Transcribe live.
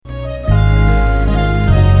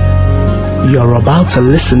You're about to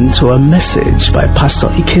listen to a message by Pastor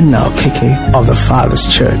Ikenna Okeke of the Father's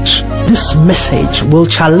Church. This message will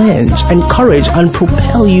challenge, encourage, and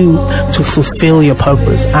propel you to fulfill your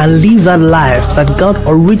purpose and live that life that God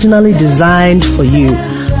originally designed for you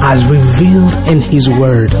as revealed in His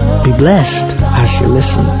Word. Be blessed as you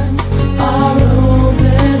listen.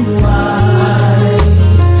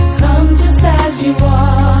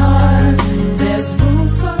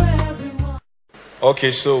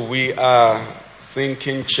 Okay, so we are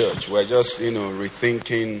thinking church. We're just,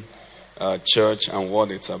 rethinking church and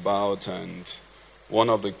what it's about. And one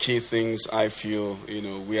of the key things I feel,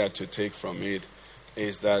 we are to take from it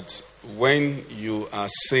is that when you are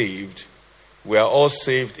saved, we are all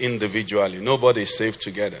saved individually. Nobody is saved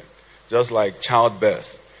together. Just like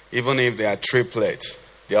childbirth. Even if they are triplets,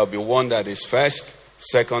 there will be one that is first,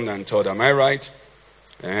 second, and third. Am I right?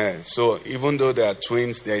 So even though they are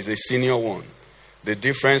twins, there is a senior one. The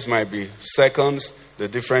difference might be seconds. The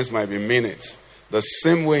difference might be minutes. The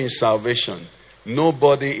same way in salvation,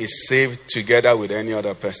 nobody is saved together with any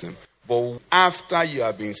other person. But after you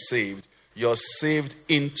have been saved, you're saved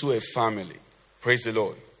into a family. Praise the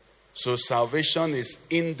Lord. So salvation is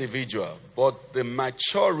individual, but the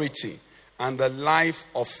maturity and the life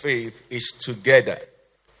of faith is together.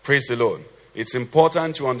 Praise the Lord. It's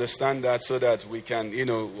important to understand that so that we can,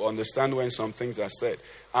 understand when some things are said.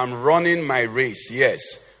 I'm running my race,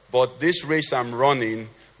 yes. But this race I'm running,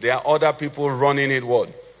 there are other people running it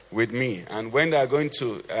with me. And when they're going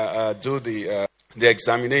to do the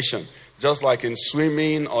examination, just like in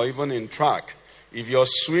swimming or even in track, if you're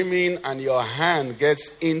swimming and your hand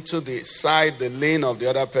gets into the lane of the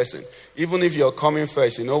other person, even if you're coming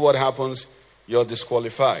first, you know what happens? You're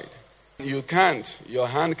disqualified. You can't. Your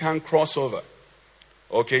hand can't cross over.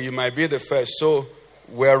 Okay, you might be the first. So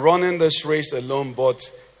we're running this race alone, but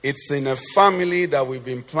it's in a family that we've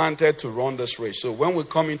been planted to run this race. So when we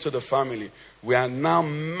come into the family, we are now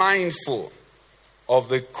mindful of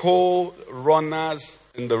the co-runners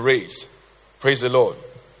in the race. Praise the Lord.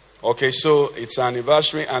 Okay, so it's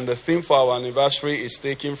anniversary, and the theme for our anniversary is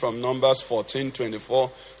taken from Numbers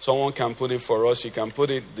 14:24. Someone can put it for us. You can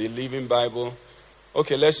put it, the Living Bible.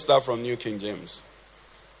 Okay, let's start from New King James.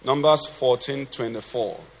 Numbers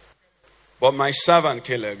 14:24. But my servant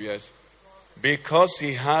Caleb, yes, because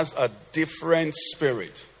he has a different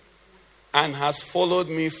spirit and has followed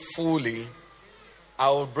me fully, I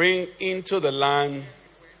will bring into the land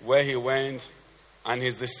where he went, and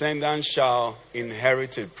his descendants shall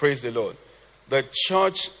inherit it. Praise the Lord. The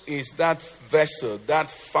church is that vessel, that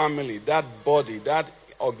family, that body, that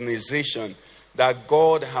organization that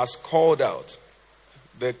God has called out.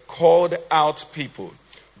 The called out people.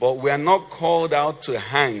 But we are not called out to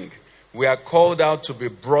hang. We are called out to be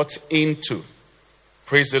brought into.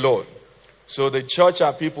 Praise the Lord. So the church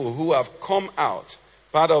are people who have come out.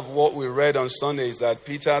 Part of what we read on Sunday is that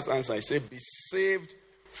Peter's answer, he said, be saved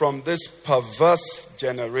from this perverse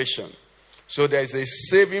generation. So there is a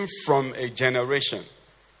saving from a generation.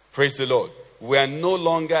 Praise the Lord. We are no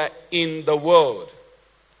longer in the world.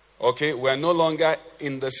 Okay, we are no longer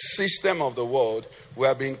in the system of the world. We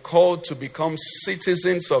are being called to become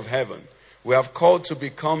citizens of heaven. We have called to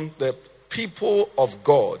become the people of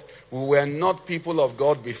God. We were not people of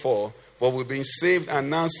God before, but we've been saved and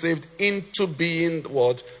now saved into being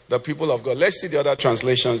what? The people of God. Let's see the other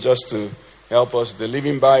translations just to help us. The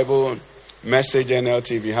Living Bible, Message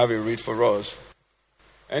NLT, if you have it, read for us.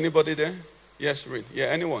 Anybody there? Yes, read. Yeah,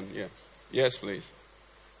 anyone? Yeah. Yes, please.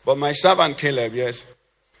 But my servant Caleb, yes,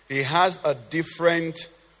 he has a different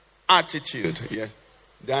attitude, yes,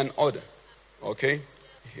 than other. Okay?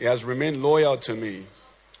 He has remained loyal to me.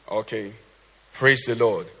 Okay? Praise the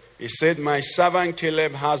Lord. He said, my servant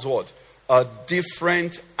Caleb has what? A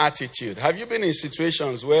different attitude. Have you been in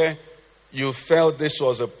situations where you felt this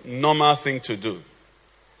was a normal thing to do?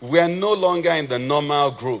 We are no longer in the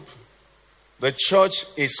normal group. The church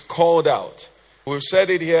is called out. We've said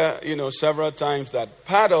it here, several times that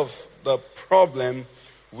part of the problem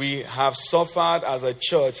we have suffered as a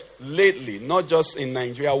church lately, not just in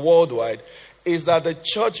Nigeria, worldwide, is that the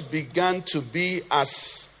church began to be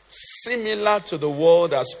as similar to the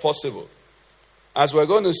world as possible. As we're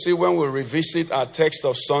going to see when we revisit our text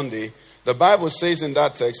of Sunday, the Bible says in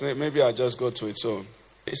that text, maybe I'll just go to it. So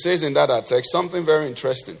it says in that text something very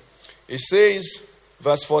interesting. It says,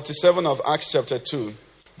 verse 47 of Acts chapter 2,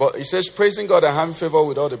 but it says, praising God and having favor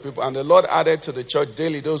with all the people, and the Lord added to the church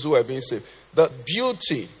daily those who were being saved. The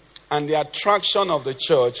beauty and the attraction of the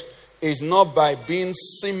church is not by being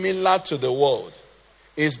similar to the world.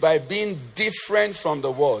 It's by being different from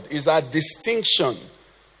the world. It's a distinction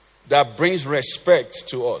that brings respect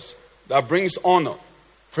to us, that brings honor.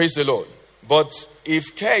 Praise the Lord. But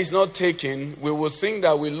if care is not taken, we will think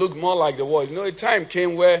that we look more like the world. A time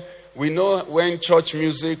came where we know when church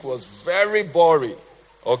music was very boring.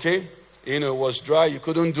 Okay? It was dry. You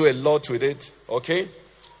couldn't do a lot with it. Okay?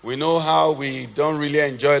 We know how we don't really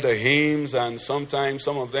enjoy the hymns, and sometimes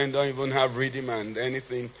some of them don't even have rhythm and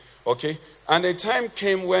anything. Okay? And the time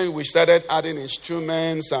came when we started adding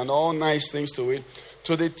instruments and all nice things to it.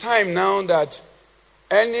 To the time now that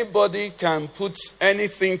anybody can put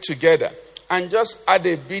anything together and just add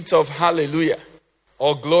a bit of hallelujah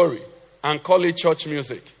or glory and call it church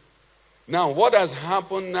music. Now, what has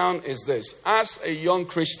happened now is this. As a young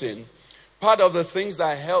Christian, part of the things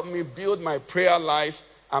that helped me build my prayer life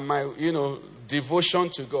and my, devotion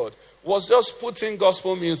to God was just putting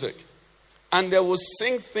gospel music. And they will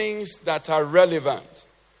sing things that are relevant.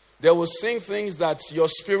 They will sing things that your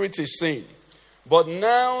spirit is saying. But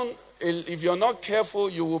now, if you're not careful,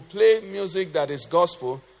 you will play music that is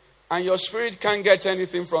gospel, and your spirit can't get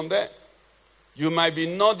anything from there. You might be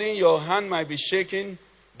nodding, your hand might be shaking,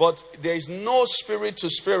 but there is no spirit to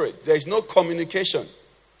spirit. There is no communication.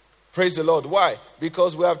 Praise the Lord. Why?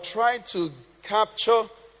 Because we have tried to capture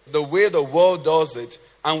the way the world does it,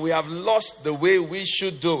 and we have lost the way we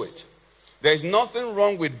should do it. There is nothing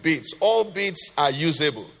wrong with beats. All beats are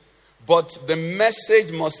usable. But the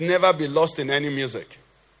message must never be lost in any music.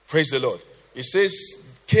 Praise the Lord. It says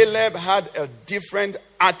Caleb had a different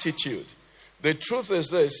attitude. The truth is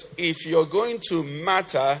this. If you're going to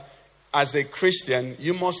matter as a Christian,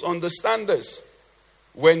 you must understand this.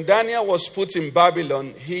 When Daniel was put in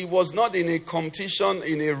Babylon, he was not in a competition,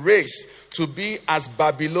 in a race to be as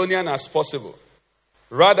Babylonian as possible.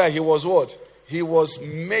 Rather, he was what? He was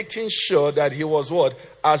making sure that he was what?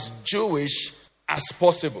 As Jewish as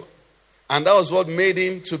possible. And that was what made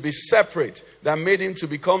him to be separate. That made him to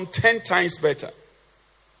become 10 times better.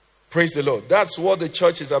 Praise the Lord. That's what the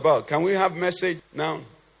church is about. Can we have message now?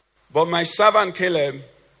 But my servant Caleb,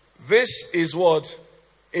 this is what?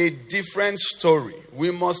 A different story.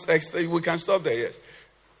 We can stop there, yes.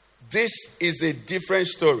 This is a different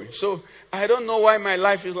story. So, I don't know why my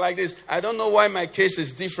life is like this. I don't know why my case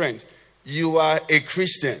is different. You are a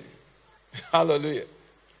Christian. Hallelujah.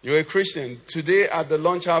 You're a Christian. Today at the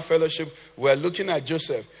Lunch Hour Fellowship, we're looking at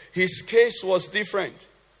Joseph. His case was different.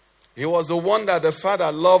 He was the one that the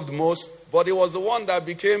father loved most, but he was the one that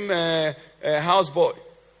became a houseboy.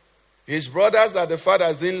 His brothers that the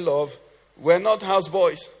fathers didn't love were not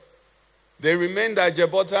houseboys. They remained at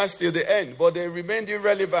Jebotas till the end, but they remained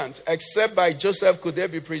irrelevant. Except by Joseph could they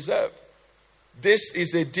be preserved. This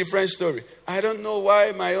is a different story. I don't know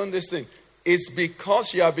why my own this thing. It's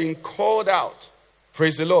because you have been called out.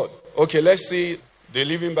 Praise the Lord. Okay, let's see the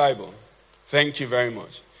Living Bible. Thank you very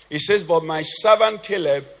much. It says, but my servant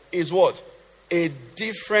Caleb is what? A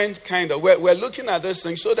different kind of... We're looking at this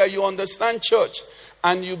thing so that you understand church.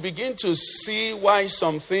 And you begin to see why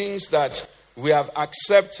some things that we have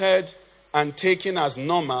accepted and taken as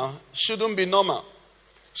normal shouldn't be normal.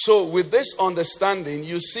 So with this understanding,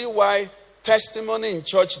 you see why testimony in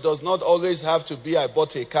church does not always have to be I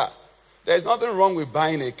bought a car. There's nothing wrong with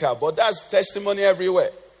buying a car, but that's testimony everywhere.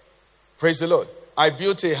 Praise the Lord. I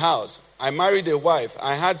built a house. I married a wife.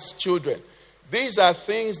 I had children. These are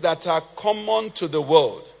things that are common to the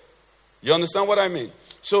world. You understand what I mean?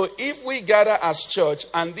 So if we gather as church,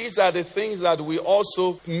 and these are the things that we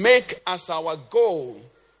also make as our goal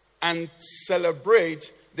and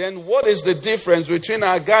celebrate, then what is the difference between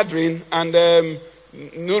our gathering and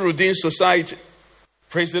Nuruddin Society?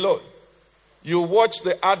 Praise the Lord. You watch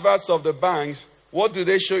the adverts of the banks. What do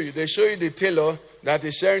they show you? They show you the tailor that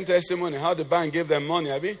is sharing testimony, how the bank gave them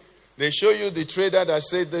money. They show you the trader that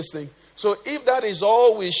said this thing. So if that is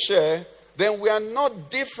all we share, then we are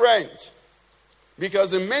not different.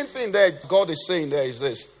 Because the main thing that God is saying there is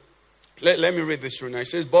this. Let me read this through now. It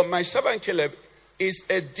says, but my servant Caleb is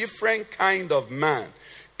a different kind of man.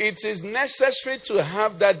 It is necessary to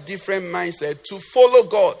have that different mindset to follow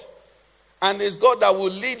God. And it's God that will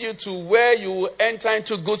lead you to where you will enter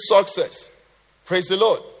into good success. Praise the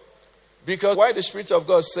Lord. Because why the Spirit of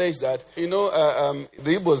God says that, the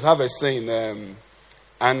Igbos have a saying,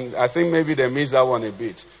 and I think maybe they missed that one a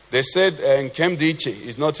bit. They said, Nkemdiche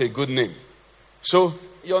is not a good name. So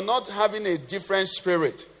you're not having a different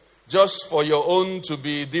spirit just for your own to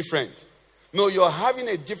be different. No, you're having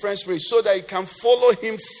a different spirit so that you can follow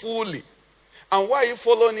him fully. And why are you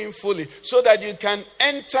following him fully? So that you can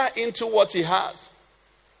enter into what he has.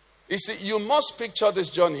 You see, you must picture this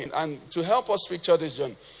journey. And to help us picture this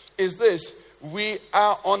journey is this. We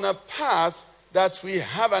are on a path that we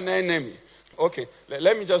have an enemy. Okay,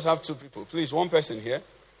 let me just have two people. Please, one person here.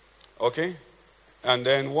 Okay? And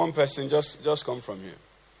then one person just come from here.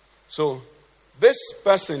 So, This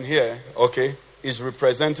person here, okay, is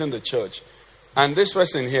representing the church. And this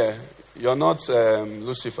person here, you're not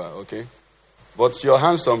Lucifer, okay? But you're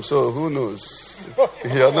handsome, so who knows?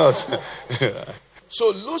 You're not. So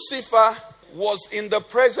Lucifer was in the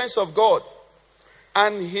presence of God.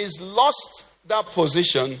 And he's lost that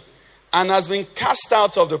position and has been cast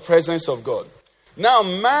out of the presence of God. Now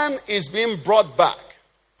man is being brought back.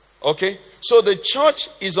 Okay? So the church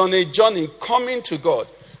is on a journey coming to God.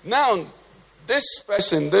 Now, this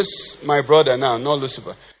person, my brother now, not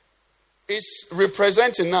Lucifer, is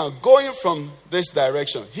representing now, going from this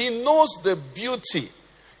direction. He knows the beauty.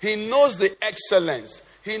 He knows the excellence.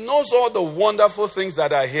 He knows all the wonderful things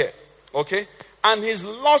that are here. Okay? And he's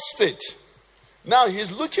lost it. Now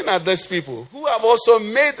he's looking at these people who have also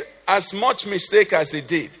made as much mistake as he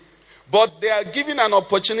did. But they are given an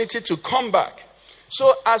opportunity to come back. So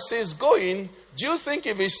as he's going, do you think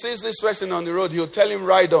if he sees this person on the road, he'll tell him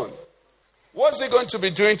ride on? What's he going to be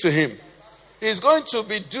doing to him? He's going to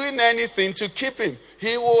be doing anything to keep him.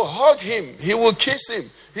 He will hug him. He will kiss him.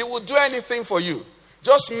 He will do anything for you.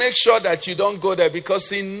 Just make sure that you don't go there, because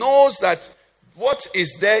he knows that what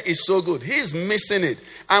is there is so good. He's missing it.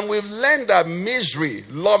 And we've learned that misery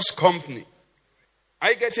loves company.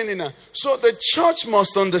 Are you getting it now? So the church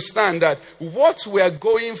must understand that what we are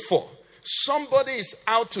going for, somebody is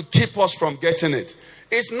out to keep us from getting it.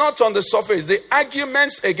 It's not on the surface. The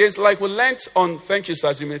arguments against, like we learned on, thank you,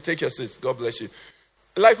 sir, you may take your seats. God bless you.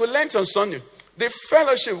 Like we learned on Sunday, the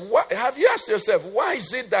fellowship, have you asked yourself, why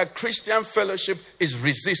is it that Christian fellowship is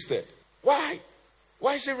resisted? Why?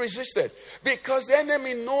 Why is it resisted? Because the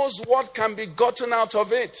enemy knows what can be gotten out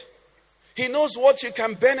of it. He knows what you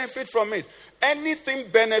can benefit from it. Anything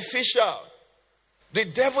beneficial, the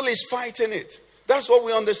devil is fighting it. That's what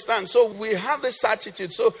we understand. So we have this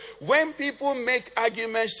attitude. So when people make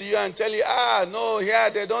arguments to you and tell you, no, yeah,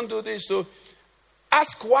 they don't do this. So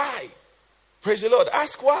ask why. Praise the Lord.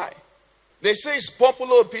 Ask why. They say it's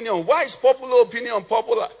popular opinion. Why is popular opinion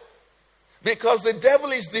popular? Because the devil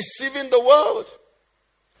is deceiving the world.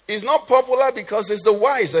 It's not popular because it's the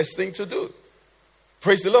wisest thing to do.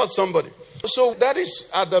 Praise the Lord, somebody. So that is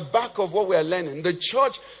at the back of what we are learning. The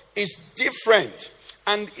church is different.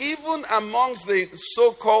 And even amongst the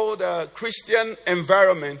so-called Christian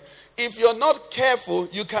environment, if you're not careful,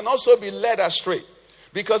 you can also be led astray.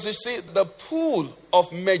 Because you see, the pool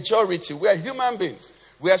of majority, we are human beings.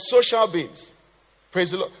 We are social beings. Praise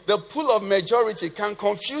the Lord. The pool of majority can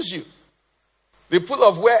confuse you. The pool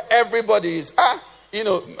of where everybody is.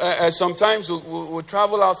 Sometimes we'll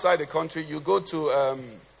travel outside the country. You go to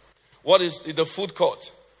what is the food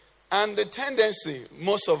court. And the tendency,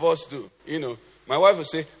 most of us do, my wife will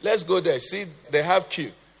say, let's go there. See, they have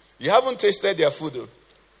queue. You haven't tasted their food, though.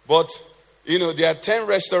 But, there are 10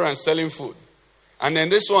 restaurants selling food. And then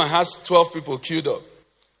this one has 12 people queued up.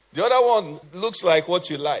 The other one looks like what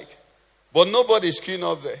you like. But nobody's queuing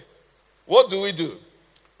up there. What do?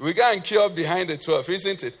 We go and queue up behind the 12,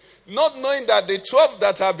 isn't it? Not knowing that the 12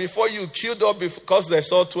 that are before you queued up because they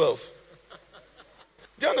saw 12.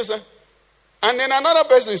 Do you understand? And then another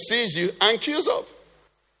person sees you and queues up.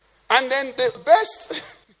 And then the best...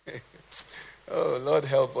 Oh, Lord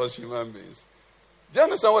help us human beings. Do you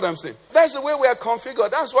understand what I'm saying? That's the way we are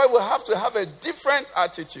configured. That's why we have to have a different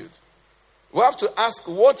attitude. We have to ask,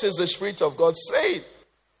 what is the Spirit of God saying?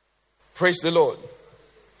 Praise the Lord.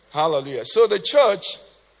 Hallelujah. So the church,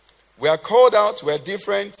 we are called out. We are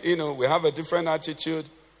different. We have a different attitude.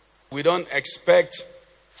 We don't expect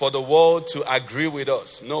for the world to agree with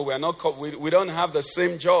us. No, we are not. We don't have the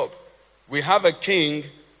same job. We have a king,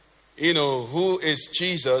 who is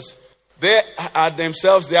Jesus. They are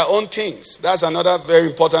themselves their own kings. That's another very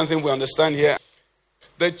important thing we understand here.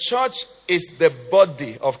 The church is the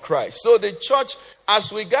body of Christ. So the church,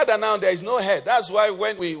 as we gather now, there is no head. That's why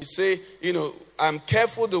when we say, I'm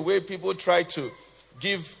careful the way people try to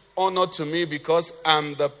give honor to me because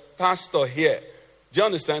I'm the pastor here. Do you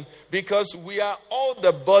understand? Because we are all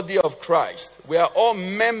the body of Christ. We are all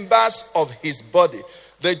members of his body.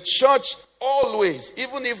 The church always,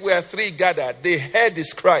 even if we are 3 gathered, the head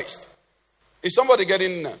is Christ. Is somebody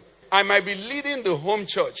getting that? I might be leading the home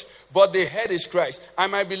church, but the head is Christ. I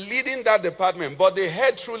might be leading that department, but the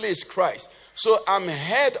head truly is Christ. So I'm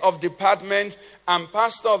head of department, I'm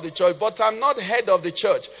pastor of the church, but I'm not head of the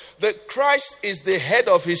church. The Christ is the head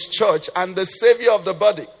of his church and the savior of the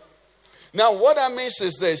body. Now what that means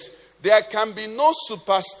is this: there can be no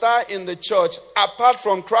superstar in the church apart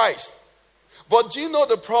from Christ. But do you know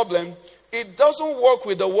the problem? It doesn't work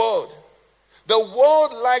with the world. The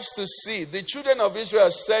world likes to see, the children of Israel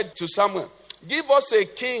said to Samuel, give us a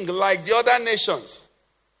king like the other nations.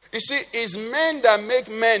 You see, it's men that make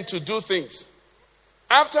men to do things.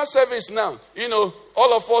 After service now,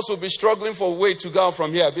 all of us will be struggling for a way to go out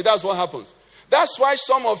from here. But that's what happens. That's why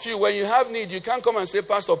some of you, when you have need, you can't come and say,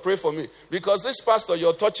 Pastor, pray for me. Because this pastor,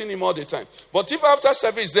 you're touching him all the time. But if after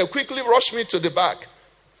service, they quickly rush me to the back.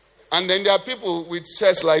 And then there are people with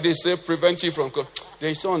chests like this, say, prevent you from coming.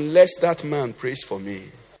 They say, unless that man prays for me,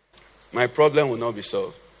 my problem will not be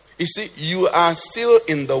solved. You see, you are still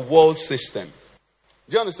in the world system.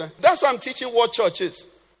 Do you understand? That's why I'm teaching what church is.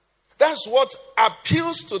 That's what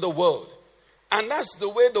appeals to the world. And that's the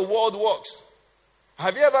way the world works.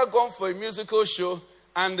 Have you ever gone for a musical show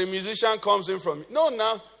and the musician comes in from... No,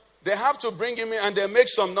 now, they have to bring him in and they make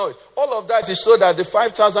some noise. All of that is so that the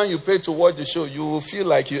 5,000 you pay to watch the show, you will feel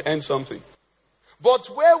like you earned something. But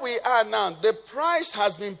where we are now, the price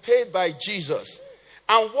has been paid by Jesus.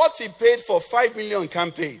 And what he paid for 5 million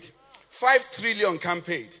can paid. 5 trillion can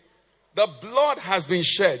paid. The blood has been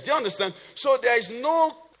shed. Do you understand? So there is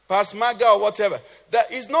no pasmaga or whatever.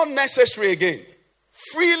 That is not necessary again.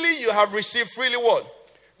 Freely you have received, freely what?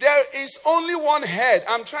 There is only one head.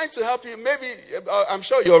 I'm trying to help you. Maybe, I'm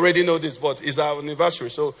sure you already know this, but it's our anniversary.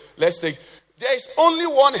 So let's take. There is only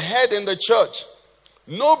one head in the church.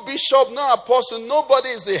 No bishop, no apostle. Nobody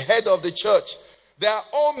is the head of the church. They are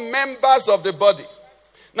all members of the body.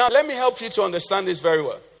 Now, let me help you to understand this very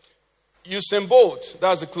well. Usain Bolt,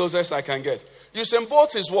 that's the closest I can get. Usain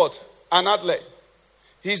Bolt is what? An athlete.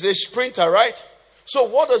 He's a sprinter, right? So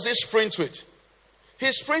what does he sprint with? He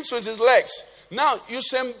sprints with his legs. Now,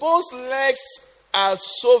 Usain Bolt's legs are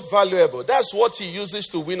so valuable. That's what he uses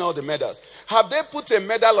to win all the medals. Have they put a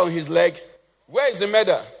medal on his leg? Where is the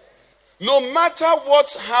medal? No matter what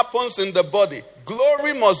happens in the body,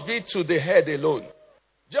 glory must be to the head alone.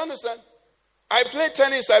 Do you understand? I play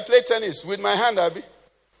tennis with my hand, Abby.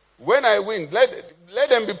 When I win, let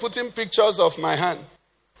them be putting pictures of my hand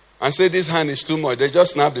and say this hand is too much. They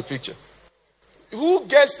just snap the picture. Who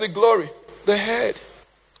gets the glory? The head.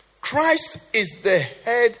 Christ is the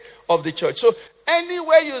head of the church. So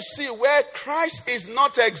anywhere you see where Christ is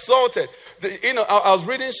not exalted, I was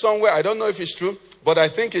reading somewhere, I don't know if it's true, but I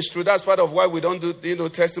think it's true. That's part of why we don't do,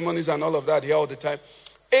 testimonies and all of that here all the time.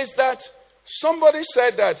 Is that somebody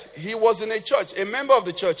said that he was in a church, a member of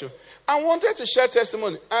the church, and wanted to share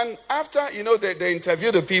testimony. And after, they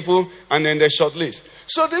interview the people and then they shortlist.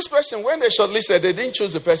 So this person, when they shortlisted, they didn't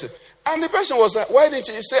choose the person. And the person was like, why didn't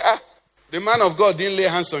you say, the man of God didn't lay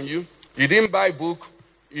hands on you. You didn't buy book.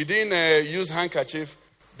 You didn't use handkerchief.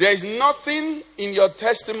 There is nothing in your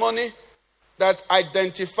testimony that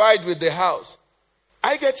identified with the house.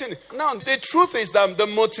 I get in. Now, the truth is that the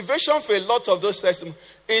motivation for a lot of those testimonies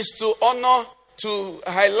is to honor, to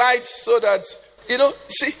highlight so that,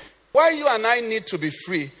 see, why you and I need to be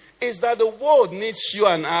free is that the world needs you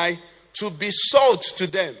and I to be salt to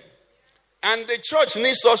them. And the church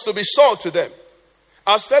needs us to be salt to them.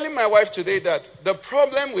 I was telling my wife today that the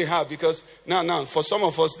problem we have, because now, for some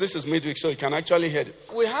of us, this is midweek, so you can actually hear it.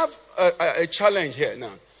 We have a challenge here now,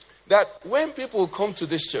 that when people come to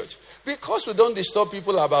this church, because we don't disturb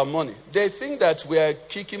people about money, they think that we are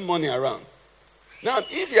kicking money around. Now,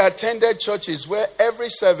 if you attended churches where every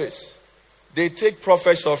service, they take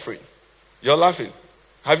prophet's offering, you're laughing.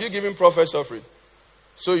 Have you given prophet's offering?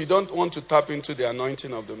 So you don't want to tap into the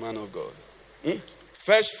anointing of the man of God.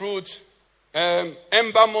 First fruit,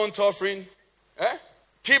 ember month offering,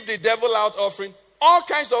 keep the devil out offering, all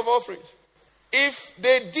kinds of offerings. If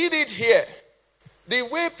they did it here, the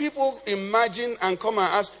way people imagine and come and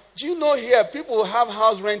ask, do you know here people have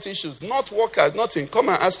house rent issues, not workers, nothing, come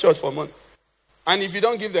and ask church for money. And if you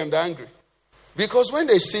don't give them, they're angry. Because when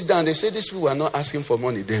they sit down, they say these people are not asking for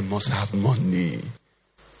money, they must have money.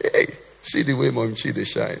 Hey, see the way Mom Chi they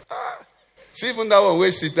shine. See even that one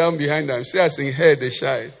way sit down behind them, see us in hair they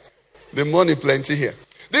shine. The money plenty here.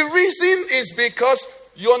 The reason is because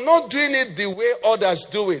you're not doing it the way others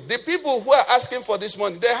do it. The people who are asking for this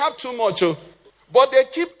money, they have too much. But they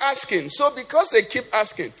keep asking. So because they keep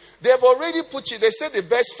asking, they've already put you, they say the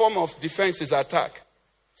best form of defense is attack.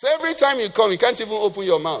 So every time you come, you can't even open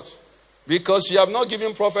your mouth. Because you have not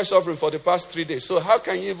given prophet's offering for the past 3 days. So how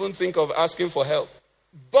can you even think of asking for help?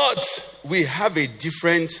 But we have a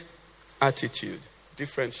different attitude,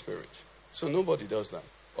 different spirit. So nobody does that.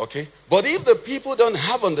 Okay? But if the people don't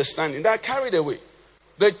have understanding, they're carried away.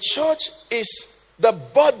 The church is the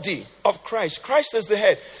body of Christ. Christ is the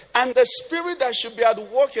head. And the spirit that should be at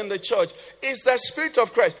work in the church is the spirit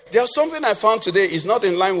of Christ. There's something I found today is not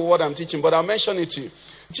in line with what I'm teaching, but I'll mention it to you.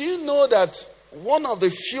 Do you know that one of the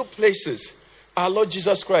few places our Lord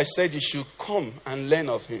Jesus Christ said you should come and learn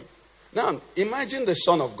of him? Now, imagine the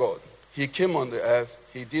Son of God. He came on the earth.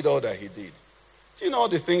 He did all that he did. Do you know all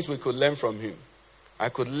the things we could learn from him? I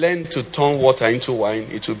could learn to turn water into wine.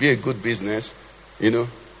 It would be a good business.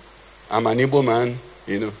 I'm an Igbo man,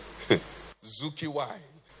 Zuki wine,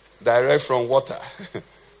 direct from water.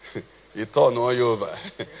 You turn oil over.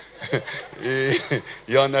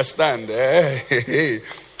 You understand?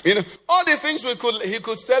 All the things he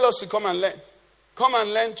could tell us to come and learn. Come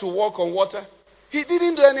and learn to walk on water. He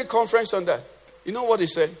didn't do any conference on that. You know what he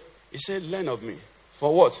said? He said, learn of me.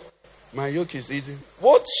 For what? My yoke is easy.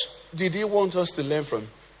 What did he want us to learn from?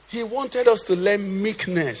 He wanted us to learn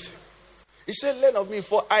meekness. He said, learn of me,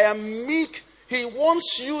 for I am meek. He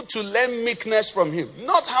wants you to learn meekness from him.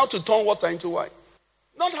 Not how to turn water into wine.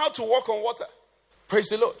 Not how to walk on water. Praise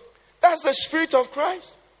the Lord. That's the Spirit of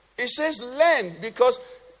Christ. He says, learn, because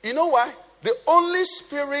you know why? The only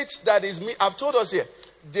spirit that is meek, I've told us here,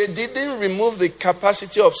 they didn't remove the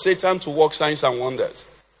capacity of Satan to work signs and wonders.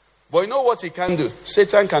 But you know what he can do?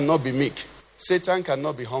 Satan cannot be meek. Satan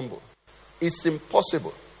cannot be humble. It's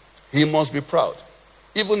impossible. He must be proud.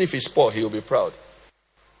 Even if he's poor, he'll be proud.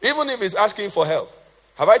 Even if he's asking for help.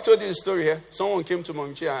 Have I told you the story here? Someone came to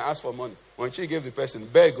Momchi and asked for money. Momchi gave the person,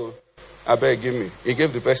 beg, I beg, give me. He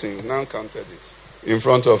gave the person, he now counted it in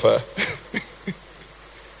front of her.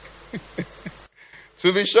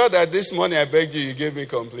 To be sure that this money I begged you, you gave me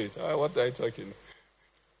complete. What are you talking?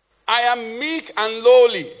 I am meek and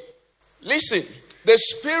lowly. Listen, the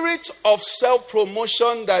spirit of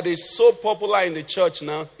self-promotion that is so popular in the church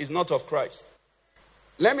now is not of Christ.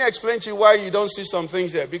 Let me explain to you why you don't see some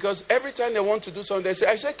things there. Because every time they want to do something, they say,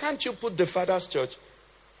 I say, can't you put Thefatherschurch?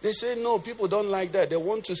 They say, no, people don't like that. They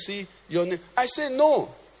want to see your name. I say, no,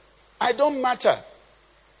 I don't matter.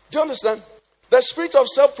 Do you understand? The spirit of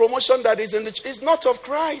self-promotion that is in the church is not of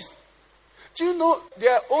Christ. Do you know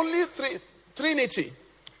there are only Trinity?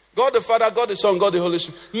 God the Father, God the Son, God the Holy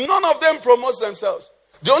Spirit. None of them promotes themselves.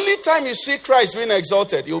 The only time you see Christ being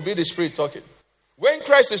exalted, it will be the Spirit talking. When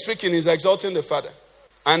Christ is speaking, he's exalting the Father.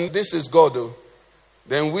 And this is God, though.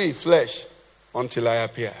 Then we, flesh, until I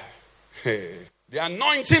appear. The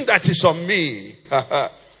anointing that is on me,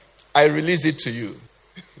 I release it to you.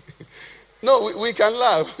 No, we can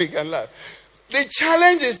laugh. We can laugh. The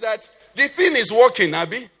challenge is that the thing is working,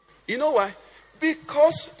 Abby. You know why?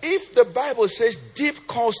 Because if the Bible says deep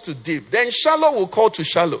calls to deep, then shallow will call to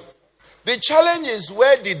shallow. The challenge is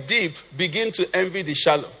where the deep begin to envy the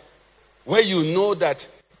shallow. Where you know that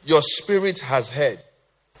your spirit has heard,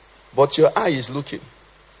 but your eye is looking.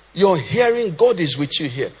 You're hearing, God is with you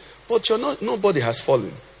here, but you're not. Nobody has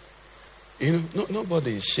fallen.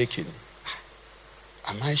 Nobody is shaking.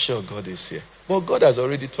 Am I sure God is here? But God has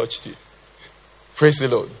already touched you. Praise the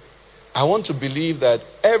Lord. I want to believe that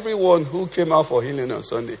everyone who came out for healing on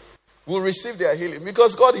Sunday will receive their healing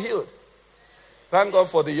because God healed. Thank God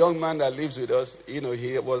for the young man that lives with us. He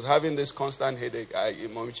was having this constant headache.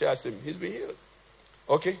 Momchi asked him, he's been healed.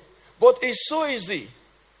 Okay? But it's so easy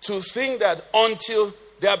to think that until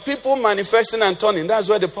there are people manifesting and turning, that's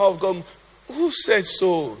where the power of God. Who said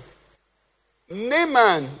so?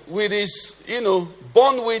 Naaman with his,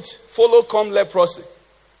 born with follow come leprosy.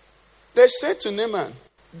 They said to Naaman,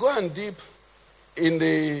 go and dip in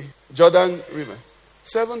the Jordan River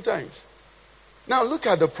 7 times. Now look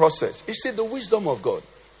at the process. You see the wisdom of God.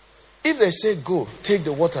 If they say go, take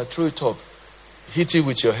the water, throw it up, hit it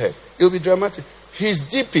with your head, it will be dramatic. He's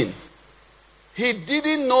dipping. He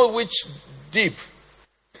didn't know which dip.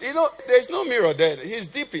 There's no mirror there. He's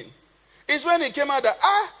dipping. It's when he came out that,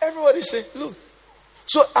 everybody say, look.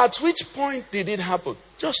 So at which point did it happen?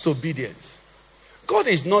 Just obedience. God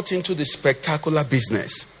is not into the spectacular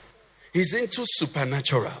business. He's into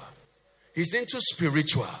supernatural. He's into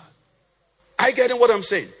spiritual. Are you getting what I'm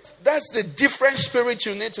saying? That's the different spirit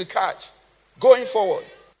you need to catch going forward.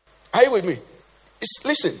 Are you with me?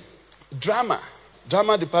 Listen, drama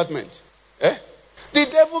department. The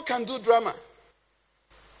devil can do drama.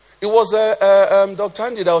 It was Dr.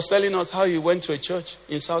 Andy that was telling us how he went to a church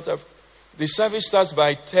in South Africa. The service starts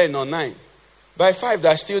by 10 or 9. By 5,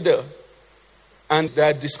 they're still there. And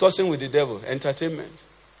they're discussing with the devil, entertainment.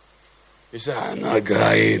 He said, I'm not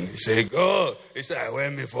going. He said, go. He said, I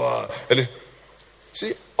went before.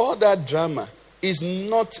 See, all that drama is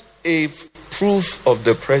not a proof of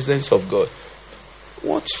the presence of God.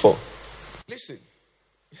 What's for? Listen.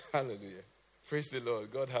 Hallelujah. Praise the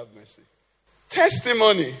Lord. God have mercy.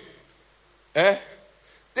 Testimony.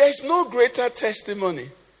 There's no greater testimony.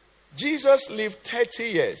 Jesus lived 30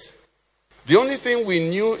 years. The only thing we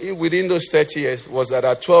knew within those 30 years was that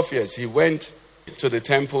at 12 years, he went to the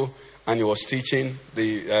temple and he was teaching.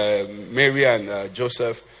 Mary and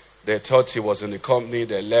Joseph, they thought he was in the company.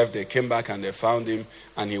 They left, they came back and they found him.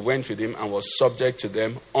 And he went with him and was subject to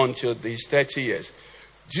them until these 30 years.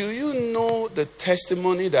 Do you know the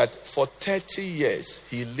testimony that for 30 years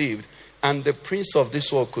he lived and the prince of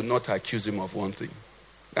this world could not accuse him of one thing?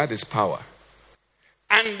 That is power.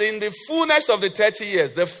 And in the fullness of the 30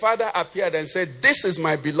 years, the father appeared and said, this is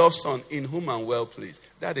my beloved son in whom I'm well pleased.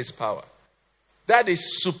 That is power. That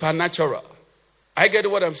is supernatural. I get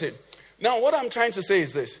what I'm saying. Now, what I'm trying to say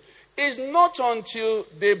is this. It's not until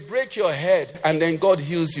they break your head and then God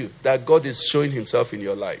heals you that God is showing himself in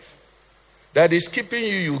your life. That is keeping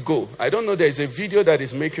you go. I don't know, there's a video that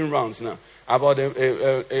is making rounds now about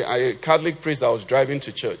a Catholic priest that was driving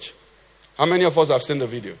to church. How many of us have seen the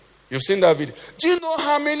video? You've seen that video. Do you know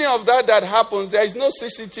how many of that happens? There is no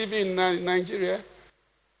CCTV in Nigeria.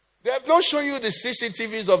 They have not shown you the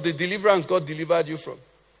CCTVs of the deliverance God delivered you from.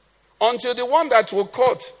 Until the one that was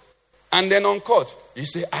caught and then uncaught. You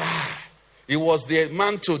say, it was the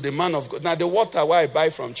mantle, the man of God. Now the water where I buy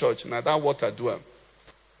from church, now that water do them.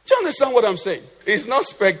 Do you understand what I'm saying? It's not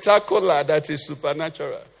spectacular, that is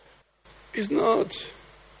supernatural. It's not.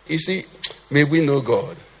 You see, may we know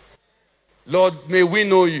God. Lord, may we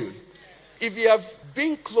know you. If you have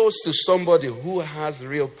been close to somebody who has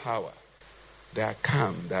real power, they are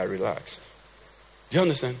calm, they are relaxed. Do you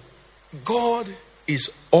understand? God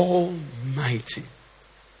is almighty.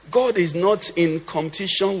 God is not in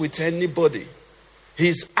competition with anybody.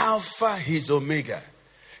 He's Alpha, he's Omega.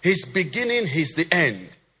 He's beginning, he's the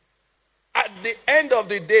end. At the end of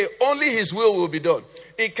the day, only his will be done.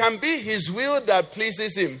 It can be his will that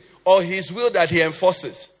pleases him or his will that he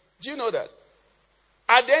enforces. Do you know that?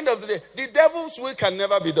 At the end of the day, the devil's will can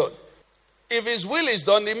never be done. If his will is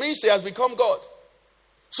done, it means he has become God.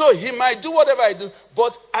 So he might do whatever I do,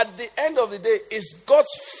 but at the end of the day, it's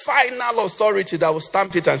God's final authority that will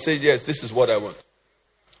stamp it and say, yes, this is what I want.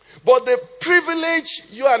 But the privilege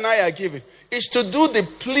you and I are given is to do the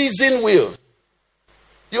pleasing will.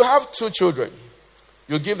 You have 2 children.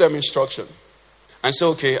 You give them instruction. And say,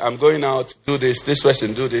 okay, I'm going out, do this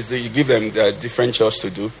person do this. You give them the different chores to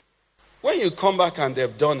do. When you come back and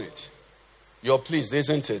they've done it, you're pleased,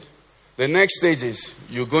 isn't it? The next stage is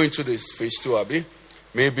you go into this phase 2, Abi.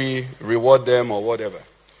 Maybe reward them or whatever.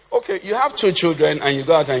 Okay, you have 2 children and you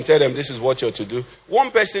go out and tell them this is what you're to do.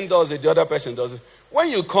 One person does it, the other person does it. When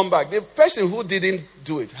you come back, the person who didn't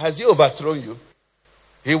do it, has he overthrown you?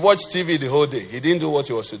 He watched TV the whole day. He didn't do what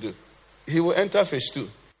he was to do. He will enter phase 2. Do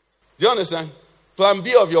you understand? Plan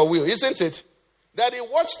B of your will, isn't it? That he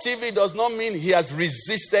watched TV does not mean he has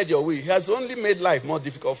resisted your will. He has only made life more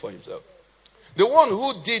difficult for himself. The one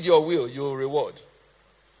who did your will, you will reward.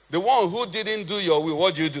 The one who didn't do your will,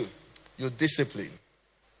 what do? You discipline.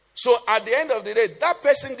 So at the end of the day, that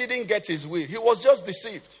person didn't get his will. He was just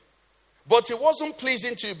deceived. But it wasn't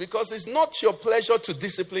pleasing to you because it's not your pleasure to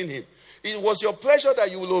discipline him. It was your pleasure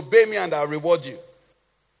that you will obey me and I'll reward you.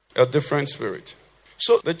 A different spirit.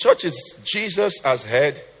 So the church is Jesus as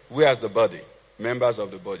head, we as the body, members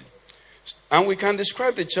of the body. And we can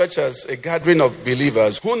describe the church as a gathering of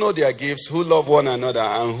believers who know their gifts, who love one another,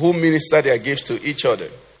 and who minister their gifts to each other.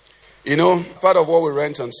 You know, part of what we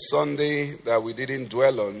read on Sunday that we didn't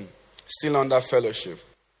dwell on, still under fellowship,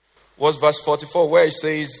 was verse 44 where it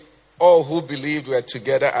says, all who believed were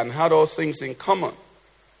together and had all things in common,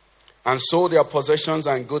 and sold their possessions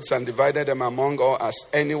and goods and divided them among all as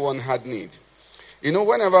anyone had need. You know,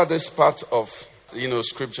 whenever this part of,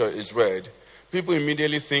 scripture is read, people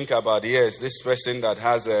immediately think about, yes, this person that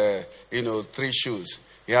has, 3 shoes.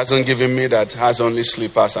 He hasn't given me that has only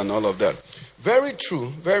slippers and all of that. Very true,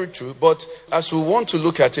 very true. But as we want to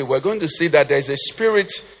look at it, we're going to see that there's a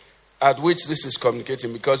spirit at which this is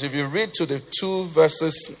communicating. Because if you read to the 2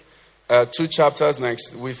 verses, 2 chapters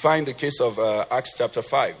next, we find the case of Acts chapter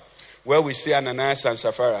 5, where we see Ananias and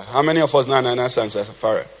Sapphira. How many of us know Ananias and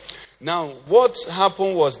Sapphira? Now, what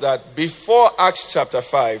happened was that before Acts chapter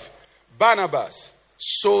 5, Barnabas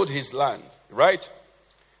sold his land, right?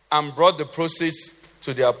 And brought the proceeds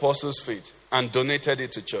to the apostles' feet and donated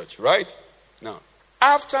it to church, right? Now,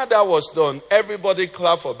 after that was done, everybody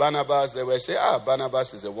clapped for Barnabas. They were saying,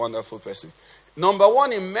 Barnabas is a wonderful person. Number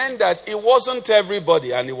one, it meant that it wasn't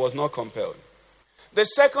everybody and it was not compelled. The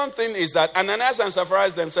second thing is that Ananias and Sapphira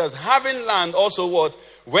themselves, having land also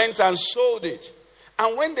went and sold it.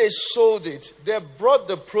 And when they sold it, they brought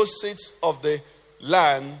the proceeds of the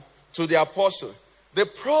land to the apostle. The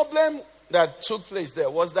problem that took place there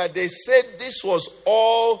was that they said this was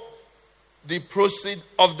all the proceeds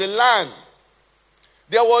of the land.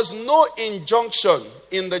 There was no injunction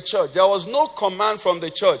in the church. There was no command from the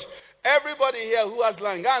church. Everybody here who has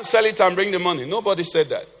land, go and sell it and bring the money. Nobody said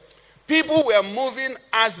that. People were moving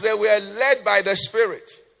as they were led by the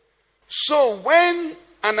Spirit. So when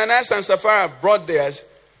Ananias and Sapphira brought theirs,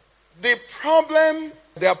 the problem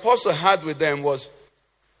the apostle had with them was,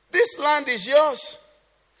 this land is yours.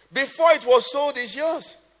 Before it was sold, it's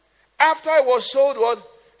yours. After it was sold, what?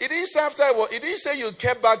 It didn't say after it was, it didn't say you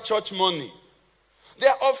kept back church money.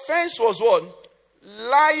 Their offense was what?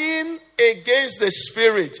 Lying against the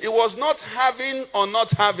Spirit. It was not having or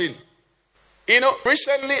not having.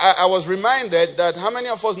 Recently I was reminded that how many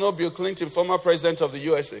of us know Bill Clinton, former president of the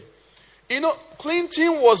USA?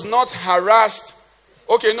 Clinton was not harassed.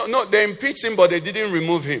 Okay, no, they impeached him, but they didn't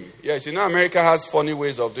remove him. Yes, America has funny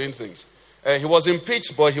ways of doing things. He was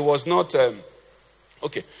impeached, but he was not...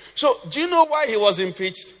 Okay, so do you know why he was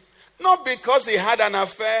impeached? Not because he had an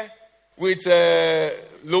affair with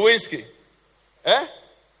Lewinsky.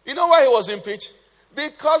 You know why he was impeached?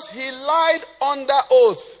 Because he lied under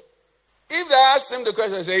oath. If they asked him the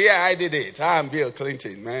question, he say, yeah, I did it. I'm Bill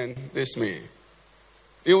Clinton, man. This me.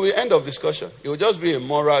 It will be end of discussion. It will just be a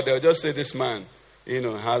moral. They'll just say this man,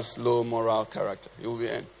 has low moral character. It will be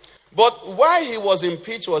end. But why he was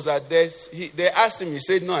impeached was that they asked him, he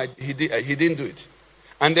said, no, he didn't do it.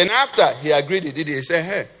 And then after he agreed he did it, he said,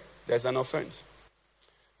 hey, there's an offense.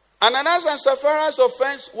 Ananias and Sapphira's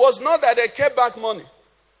offense was not that they kept back money.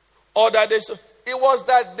 Or that it was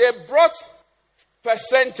that they brought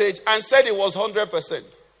percentage and said it was 100%.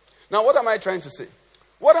 Now, what am I trying to say?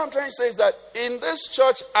 What I'm trying to say is that in this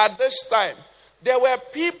church at this time, there were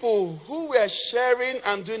people who were sharing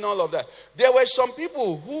and doing all of that. There were some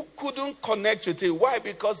people who couldn't connect with it. Why?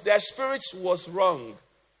 Because their spirit was wrong.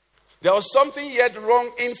 There was something yet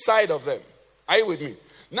wrong inside of them. Are you with me?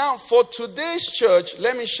 Now, for today's church,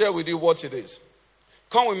 let me share with you what it is.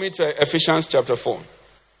 Come with me to Ephesians chapter 4.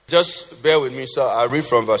 Just bear with me. So I'll read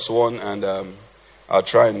from verse 1 and I'll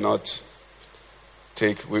try and not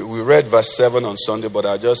take... We read verse 7 on Sunday, but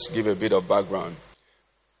I'll just give a bit of background.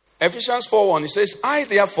 Ephesians 4:1, it says, I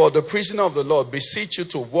therefore, the prisoner of the Lord, beseech you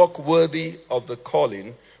to walk worthy of the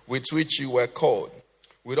calling with which you were called,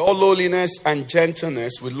 with all lowliness and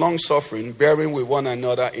gentleness, with long suffering, bearing with one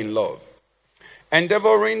another in love,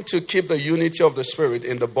 endeavoring to keep the unity of the Spirit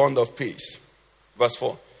in the bond of peace. Verse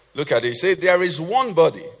 4. Look at it. It says, there is one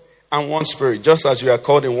body and one Spirit, just as you are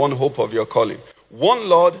called in one hope of your calling. One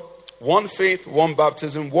Lord, one faith, one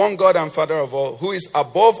baptism, one God and Father of all, who is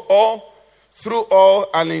above all, through all,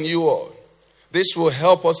 and in you all. This will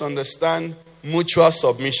help us understand mutual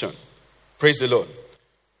submission. Praise the Lord.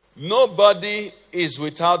 Nobody is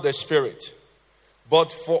without the Spirit.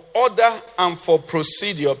 But for order and for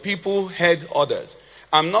procedure, people head others.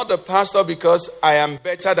 I'm not the pastor because I am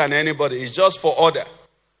better than anybody. It's just for order.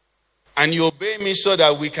 And you obey me so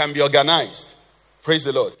that we can be organized. Praise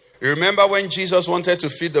the Lord. You remember when Jesus wanted to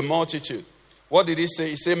feed the multitude? What did he say?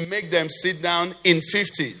 He said, make them sit down in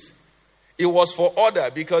 50s. It was for order,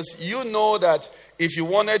 because you know that if you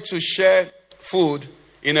wanted to share food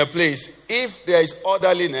in a place, if there is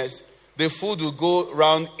orderliness, the food will go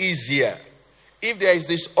around easier. If there is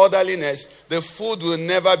disorderliness, the food will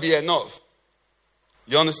never be enough.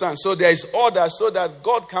 You understand? So there is order so that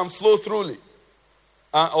God can flow throughly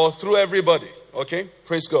or through everybody. Okay?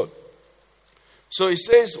 Praise God. So it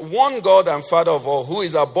says, one God and Father of all, who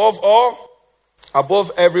is above all,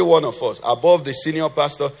 above every one of us, above the senior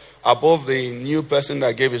pastor, above the new person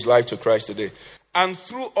that gave his life to Christ today, and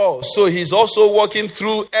through all. So he's also working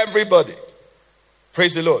through everybody.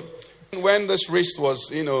 Praise the Lord. When this wrist was,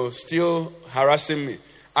 still harassing me,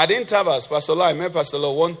 I didn't have us. Pastor Law, I met Pastor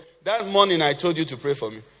Law one. That morning I told you to pray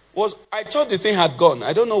for me. I thought the thing had gone.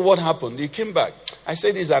 I don't know what happened. He came back. I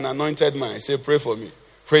said, he's an anointed man. I said, pray for me.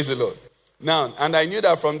 Praise the Lord. Now, and I knew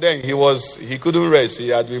that from then he couldn't rest. He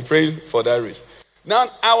had been praying for that wrist. Now,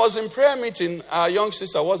 I was in prayer meeting. Our young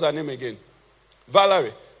sister, what's her name again?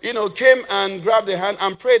 Valerie. Came and grabbed the hand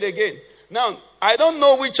and prayed again. Now, I don't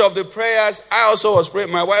know which of the prayers I also was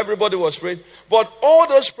praying. My wife, everybody was praying. But all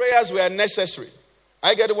those prayers were necessary.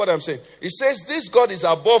 I get what I'm saying. It says this God is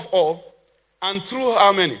above all, and through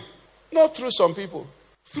how many? Not through some people.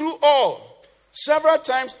 Through all. Several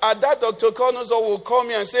times, at that Dr. Konozo will call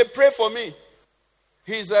me and say, pray for me.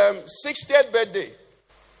 His 60th birthday.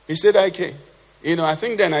 He said, okay. I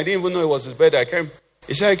think then I didn't even know it was his birthday. I came.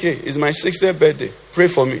 He said, okay, it's my 60th birthday. Pray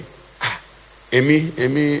for me. Amy. Do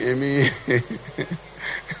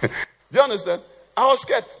you understand? I was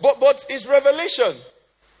scared. But it's revelation.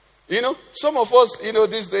 Some of us,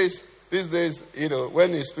 these days,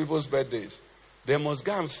 when it's people's birthdays, they must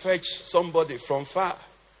go and fetch somebody from far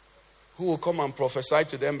who will come and prophesy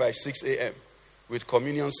to them by 6 a.m. with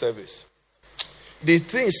communion service. The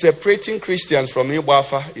thing separating Christians from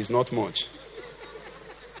Iwafa is not much.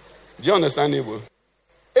 Do you understand, Igbo?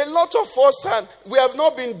 A lot of us we have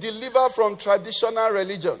not been delivered from traditional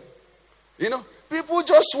religion. People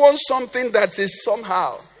just want something that is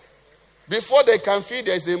somehow. Before they can feel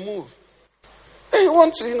there's a move. They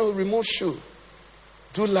want to, remove shoe.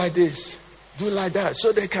 Do like this. Do like that.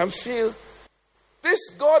 So they can feel.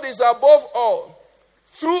 This God is above all.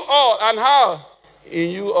 Through all. And how? In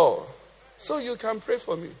you all. So you can pray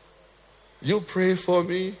for me. You pray for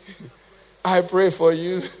me. I pray for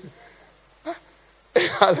you.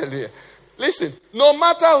 Hallelujah. Listen, no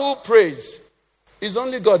matter who prays, it's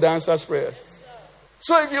only God that answers prayers.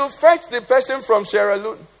 So if you fetch the person from Sierra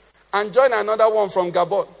Leone and join another one from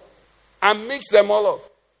Gabon and mix them all up,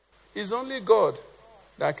 it's only God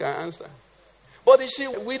that can answer. But you see,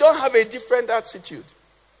 we don't have a different attitude.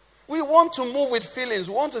 We want to move with feelings.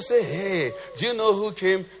 We want to say, hey, do you know who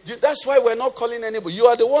came? That's why we're not calling anybody. You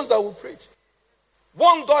are the ones that will preach.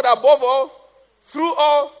 One God above all, through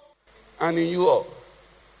all, and in you all.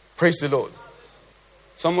 Praise the Lord.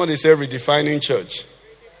 Somebody say redefining church.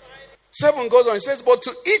 7 goes on. It says, but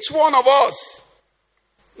to each one of us,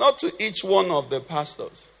 not to each one of the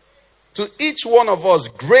pastors, to each one of us,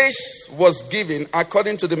 grace was given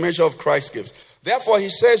according to the measure of Christ's gifts. Therefore, he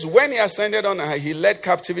says, when he ascended on high, he led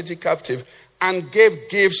captivity captive and gave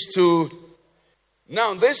gifts to.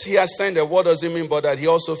 Now, this he ascended, what does it mean? But that he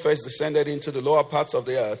also first descended into the lower parts of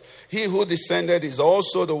the earth. He who descended is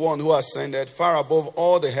also the one who ascended far above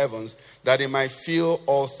all the heavens, that he might fill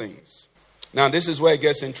all things. Now, this is where it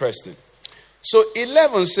gets interesting. So,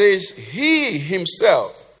 11 says, he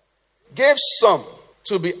himself gave some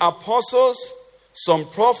to be apostles, some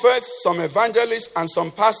prophets, some evangelists, and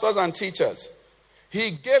some pastors and teachers.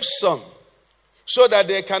 He gave some so that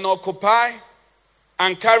they can occupy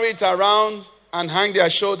and carry it around and hang their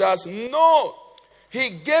shoulders. No. He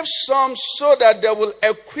gave some so that they will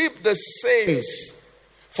equip the saints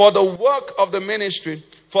for the work of the ministry,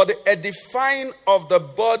 for the edifying of the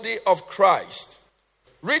body of Christ.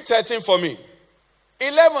 Read 13 for me.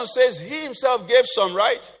 11 says he himself gave some,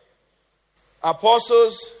 right?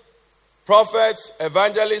 Apostles, prophets,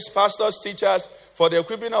 evangelists, pastors, teachers, for the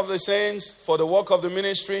equipping of the saints, for the work of the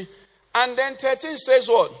ministry. And then 13 says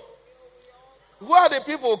what? Who are the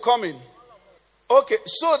people coming? Okay,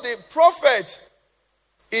 so the prophet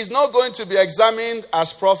is not going to be examined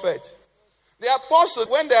as prophet. The apostle,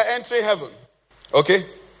 when they are entering heaven, okay?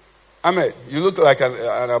 Ahmed, you look like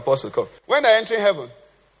an apostle. Come. When they're entering heaven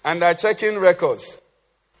and they're checking records,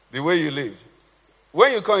 the way you live.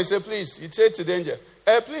 When you come, you say, please, you say to the angel,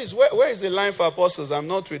 please, where is the line for apostles? I'm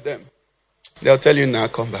not with them. They'll tell you, now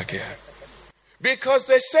come back here. Because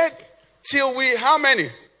they said, till we, how many?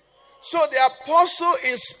 So the apostle,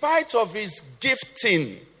 in spite of his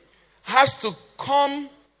gifting, has to come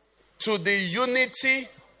to the unity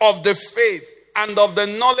of the faith and of the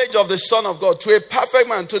knowledge of the Son of God, to a perfect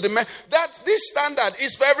man, to the man. That this standard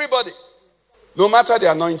is for everybody, no matter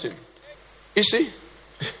the anointing. You see?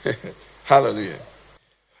 Hallelujah.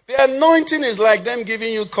 The anointing is like them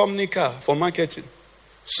giving you company car for marketing.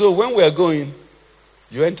 So when we are going,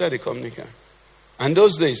 you enter the company car. And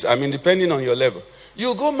those days, depending on your level,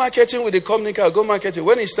 you go marketing with the company car, go marketing.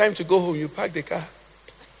 When it's time to go home, you park the car.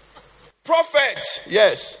 Prophet,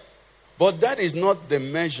 yes. But that is not the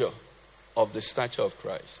measure of the stature of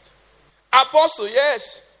Christ. Apostle,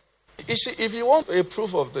 yes. You see, if you want a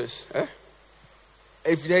proof of this,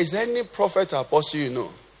 if there is any prophet or apostle you know,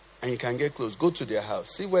 and you can get close, go to their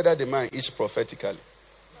house. See whether the man is prophetically,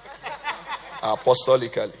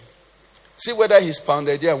 apostolically. See whether he's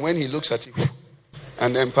pounded there, and when he looks at you,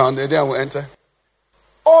 and then pounded there and will enter.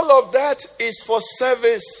 All of that is for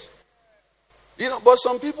service. But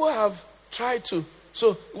some people have tried to.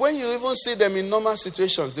 So when you even see them in normal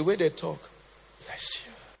situations, the way they talk, bless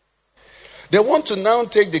you. They want to now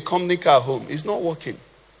take the company car home. It's not working.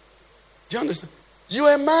 Do you understand?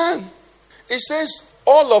 You're a man. It says,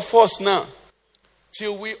 all of us now,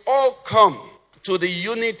 till we all come to the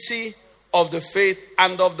unity of the faith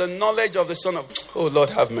and of the knowledge of the Son of God. Oh, Lord,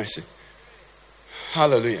 have mercy.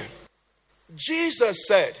 Hallelujah. Jesus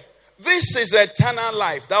said, this is eternal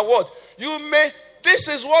life. That what? This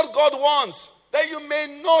is what God wants. That you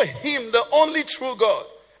may know him, the only true God,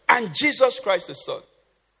 and Jesus Christ his Son.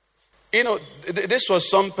 This was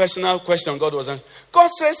some personal question God was asking. God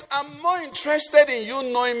says, I'm more interested in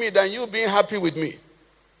you knowing me than you being happy with me.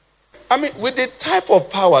 With the type of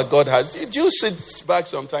power God has, do you sit back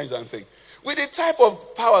sometimes and think, with the type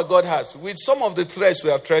of power God has, with some of the threats we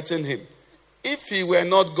have threatened him, if he were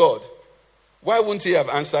not God, why wouldn't he have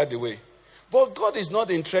answered the way? But God is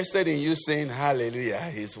not interested in you saying, hallelujah,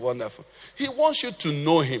 he's wonderful. He wants you to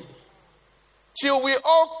know him. Till we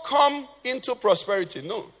all come into prosperity.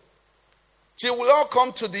 No. till we all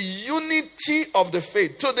come to the unity of the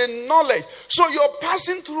faith, to the knowledge. So you're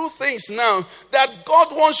passing through things now that God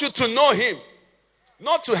wants you to know him,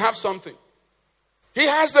 not to have something. He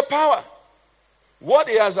has the power. What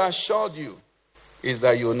he has assured you is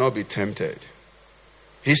that you will not be tempted.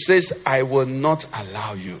 He says, I will not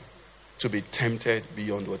allow you to be tempted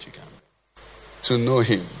beyond what you can. To know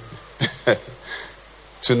him.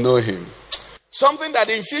 To know him. Something that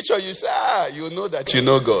in future you say, you know that you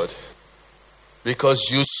know God. Because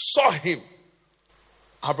you saw him.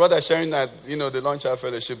 Our brother sharing that, the Launch Our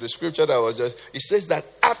Fellowship, the scripture that was just, it says that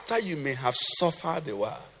after you may have suffered a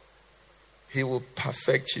while, he will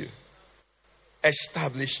perfect you,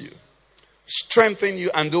 establish you, strengthen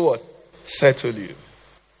you, and do what? Settle you.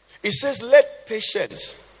 It says, let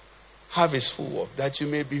patience have his full work, that you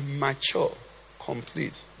may be mature,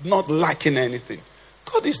 complete, not lacking anything.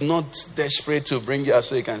 God is not desperate to bring you out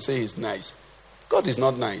so you can say he's nice. God is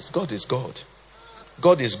not nice. God is God.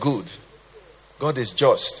 God is good. God is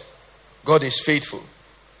just. God is faithful.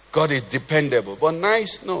 God is dependable. But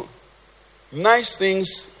nice, no. Nice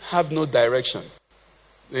things have no direction.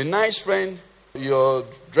 A nice friend, your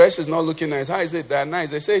dress is not looking nice. How is it? They're nice.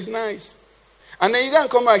 They say it's nice. And then you can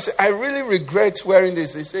come back and say, I really regret wearing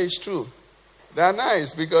this. They say it's true. They're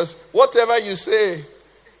nice because whatever you say,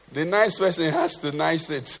 the nice person has to nice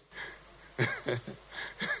it.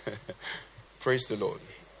 Praise the Lord.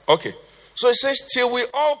 Okay. So it says, till we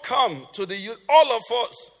all come to the youth, all of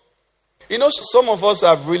us. Some of us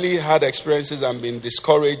have really had experiences and been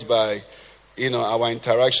discouraged by, our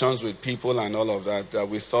interactions with people and all of that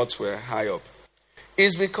we thought were high up.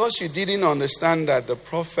 It's because you didn't understand that the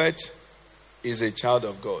prophet is a child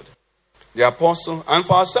of God. The apostle, and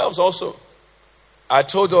for ourselves also. I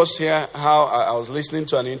told us here how I was listening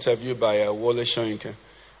to an interview by Wole Soyinka,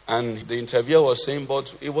 and the interviewer was saying,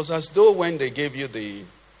 but it was as though when they gave you the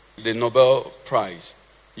Nobel Prize,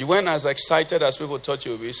 you weren't as excited as people thought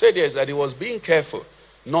you would be. He said yes, that he was being careful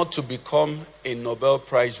not to become a Nobel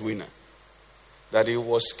Prize winner. That he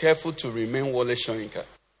was careful to remain Wole Soyinka.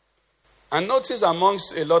 And notice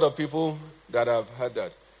amongst a lot of people that have heard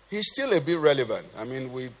that, he's still a bit relevant. I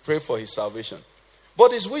mean, we pray for his salvation.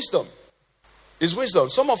 But his wisdom. His wisdom.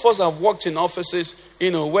 Some of us have worked in offices,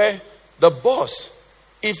 where the boss,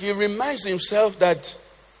 if he reminds himself that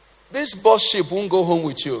this boss ship won't go home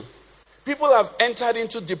with you. People have entered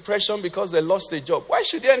into depression because they lost a job. Why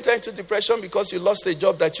should you enter into depression because you lost a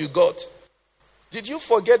job that you got? Did you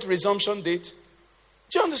forget resumption date?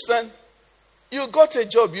 Do you understand? You got a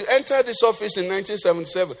job. You entered this office in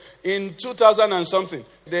 1977. In 2000 and something.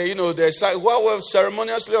 They were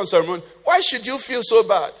ceremoniously on ceremony. Why should you feel so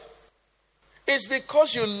bad? It's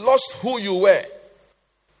because you lost who you were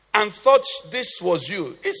and thought this was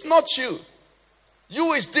you. It's not you.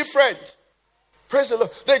 You is different. Praise the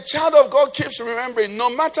Lord. The child of God keeps remembering, no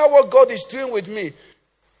matter what God is doing with me,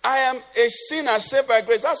 I am a sinner saved by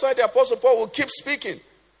grace. That's why the Apostle Paul will keep speaking.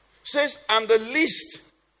 Says, I'm the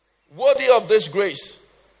least worthy of this grace.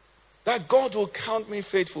 That God will count me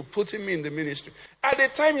faithful, putting me in the ministry. At the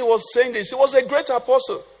time he was saying this, he was a great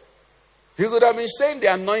apostle. He could have been saying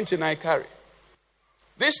the anointing I carry.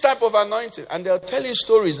 This type of anointing. And they'll tell you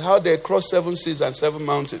stories how they crossed 7 seas and 7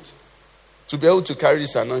 mountains to be able to carry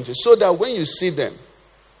this anointing. So that when you see them,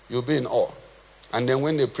 you'll be in awe. And then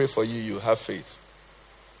when they pray for you, you have faith.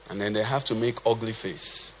 And then they have to make ugly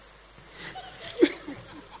face.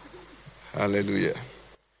 Hallelujah.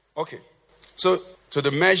 Okay. So, to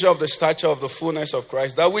the measure of the stature of the fullness of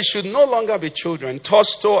Christ, that we should no longer be children,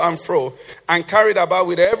 tossed to and fro, and carried about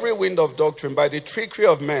with every wind of doctrine by the trickery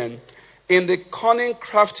of men, in the cunning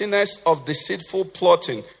craftiness of deceitful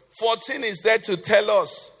plotting. 14 is there to tell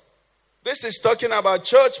us. This is talking about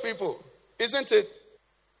church people, isn't it?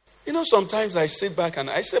 Sometimes I sit back and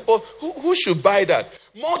I say, but who should buy that?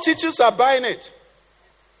 Multitudes are buying it.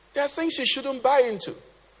 There are things you shouldn't buy into.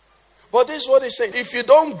 But this is what they say. If you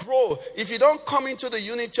don't grow, if you don't come into the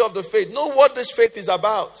unity of the faith, know what this faith is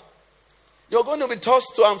about. You're going to be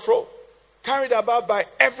tossed to and fro, carried about by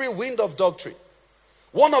every wind of doctrine.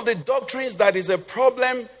 One of the doctrines that is a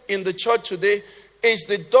problem in the church today is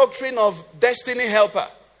the doctrine of destiny helper.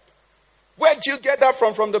 Where do you get that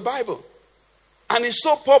from? From the Bible. And it's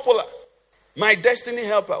so popular. My destiny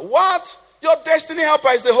helper. What? Your destiny helper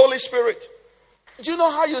is the Holy Spirit. Do you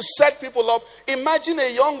know how you set people up? Imagine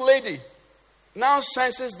a young lady now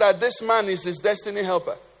senses that this man is his destiny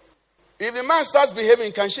helper. If the man starts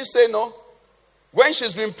behaving, can she say no? When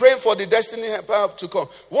she's been praying for the destiny helper to come.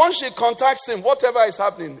 Once she contacts him, whatever is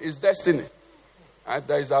happening is destiny. And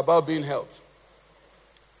that is about being helped.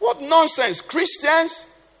 What nonsense. Christians,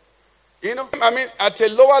 At a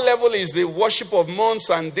lower level is the worship of months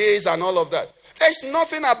and days and all of that. There's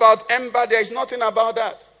nothing about ember. There's nothing about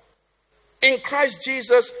that. In Christ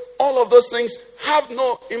Jesus, all of those things have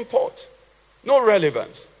no import, no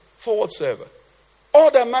relevance for whatsoever. All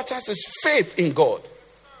that matters is faith in God.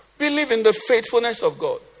 Believe in the faithfulness of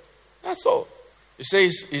God. That's all. He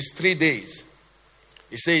says it's 3 days.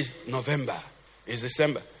 He says November, it's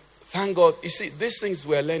December. Thank God. You see, these things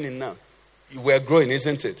we're learning now. We're growing,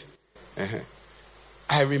 isn't it?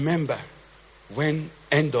 I remember when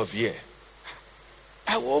end of year,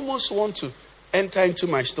 I almost want to enter into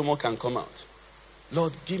my stomach and come out.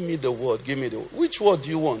 Lord, give me the word, give me the word. Which word do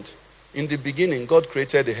you want? In the beginning, God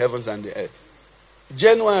created the heavens and the earth.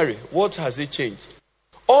 January, what has it changed?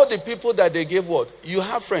 All the people that they gave word, you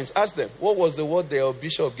have friends, ask them, what was the word their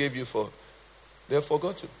bishop gave you for? They've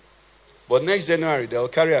forgotten. But next January, they'll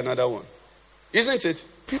carry another one. Isn't it?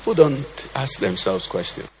 People don't ask themselves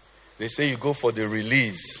questions. They say you go for the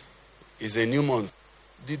release. It's a new month.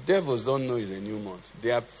 The devils don't know it's a new month.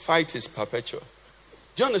 Their fight is perpetual.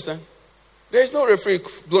 Do you understand? There's no referee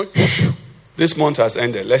blowing. This month has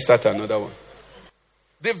ended. Let's start another one.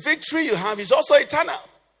 The victory you have is also eternal.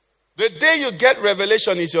 The day you get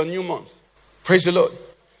revelation is your new month. Praise the Lord.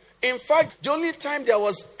 In fact, the only time there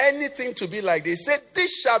was anything to be like this, said,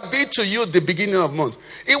 this shall be to you the beginning of month.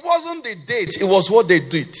 It wasn't the date, it was what they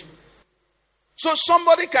did. So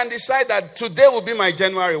somebody can decide that today will be my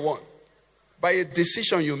January 1. By a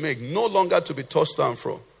decision you make, no longer to be tossed to and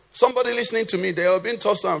fro. Somebody listening to me, they are being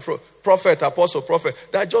tossed to and fro. Prophet, apostle, prophet.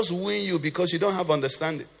 That just win you because you don't have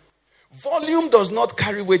understanding. Volume does not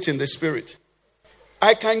carry weight in the spirit.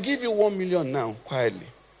 I can give you 1 million now, quietly.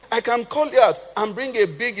 I can call you out and bring a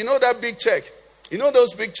big, that big check.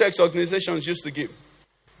 Those big checks organizations used to give.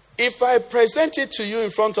 If I present it to you in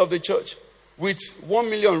front of the church with 1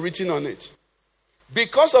 million written on it,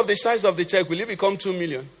 because of the size of the check, will it become 2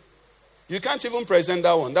 million? You can't even present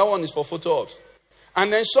that one. That one is for photo ops.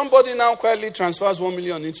 And then somebody now quietly transfers 1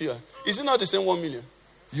 million into you. Is it not the same 1 million?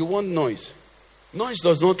 You want noise. Noise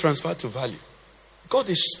does not transfer to value. God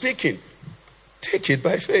is speaking. Take it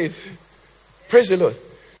by faith. Praise the Lord.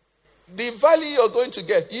 The value you're going to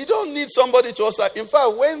get, you don't need somebody to also. In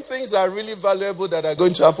fact, when things are really valuable that are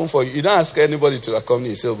going to happen for you, you don't ask anybody to accompany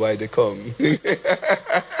you. Say, why they come?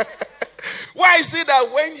 Why is it that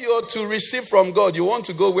when you're to receive from God, you want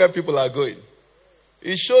to go where people are going?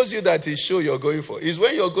 It shows you that it's show you're going for. It's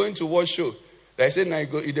when you're going to watch show that I say, now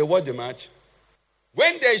go, they watch the match.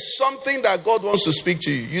 When there is something that God wants to speak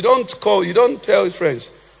to you, you don't tell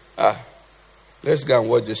friends, let's go and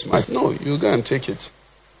watch this match. No, you go and take it.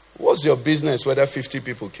 What's your business whether 50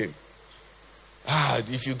 people came?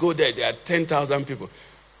 If you go there are 10,000 people.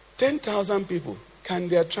 10,000 people. Can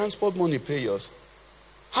their transport money pay yours?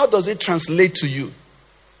 How does it translate to you?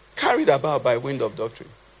 Carried about by wind of doctrine.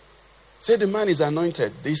 Say the man is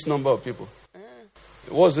anointed, this number of people.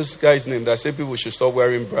 What's this guy's name that said people should stop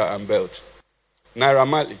wearing bra and belt? Naira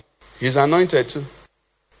Marley. He's anointed too.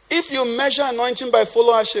 If you measure anointing by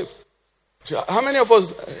followership, how many of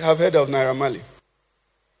us have heard of Naira Marley?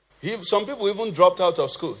 Some people even dropped out of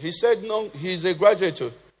school. He said no, he's a graduate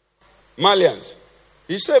of Malians.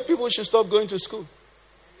 He said people should stop going to school.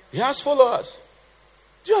 He has followers.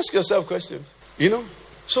 Do you ask yourself questions?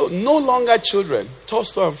 So no longer children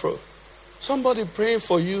tossed to and fro. Somebody praying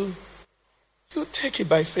for you, you take it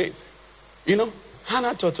by faith.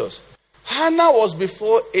 Hannah taught us. Hannah was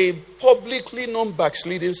before a publicly known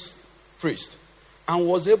backsliding priest and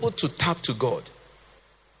was able to tap to God.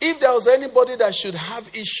 If there was anybody that should have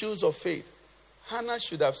issues of faith, Hannah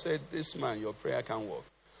should have said, this man, your prayer can't work.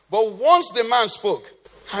 But once the man spoke,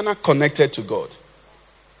 Hannah connected to God.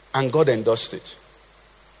 And God endorsed it.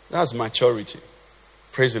 That's maturity.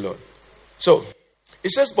 Praise the Lord. So, it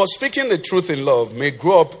says, but speaking the truth in love may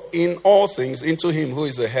grow up in all things into him who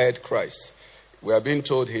is the head, Christ. We are being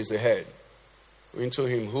told he's the head. Into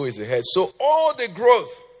him who is the head. So all the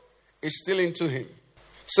growth is still into him.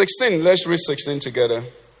 16, let's read 16 together.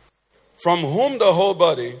 From whom the whole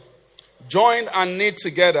body, joined and knit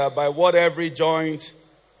together by what every joint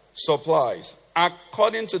supplies,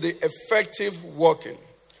 according to the effective working,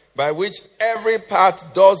 by which every part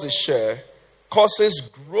does its share,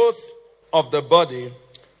 causes growth of the body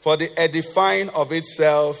for the edifying of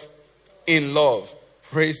itself in love.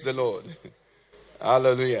 Praise the Lord.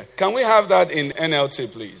 Hallelujah. Can we have that in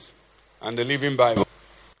NLT, please? And the Living Bible.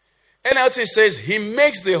 NLT says, he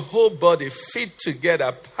makes the whole body fit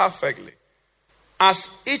together perfectly,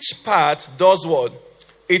 as each part does what?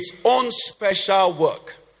 Its own special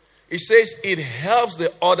work. It says it helps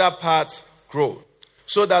the other parts grow,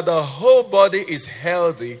 so that the whole body is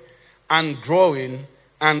healthy and growing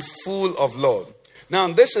and full of love. Now,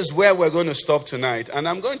 this is where we're going to stop tonight. And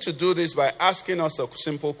I'm going to do this by asking us a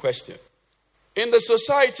simple question. In the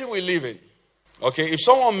society we live in, okay, if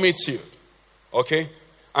someone meets you, okay,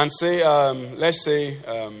 and say, let's say,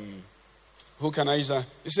 who can I use that?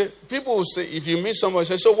 You say, people will say, if you meet someone,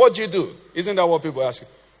 say, so what do you do? Isn't that what people ask you?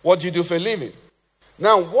 What do you do for a living?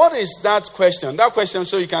 Now, what is that question? That question,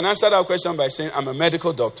 so you can answer that question by saying, I'm a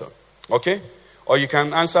medical doctor, okay? Or you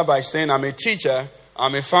can answer by saying, I'm a teacher,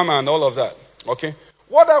 I'm a farmer, and all of that, okay?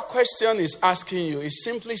 What that question is asking you is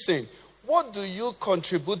simply saying, what do you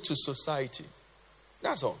contribute to society?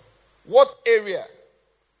 That's all. What area?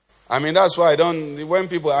 I mean, that's why when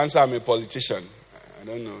people answer, I'm a politician, I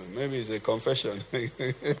don't know, maybe it's a confession.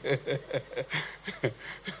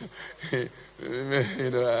 You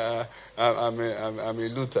know, I'm a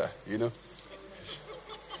Luther, you know.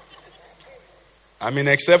 I mean,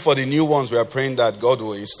 except for the new ones we are praying that God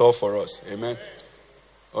will install for us. Amen.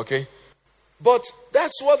 Okay? But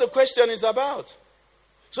that's what the question is about.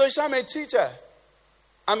 So it's, I'm a teacher,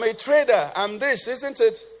 I'm a trader, I'm this, isn't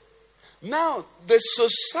it? Now, the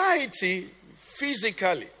society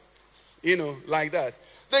physically, you know, like that.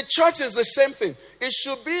 The church is the same thing. It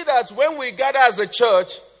should be that when we gather as a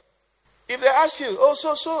church, if they ask you,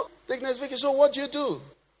 Dickness Vicky, so what do you do?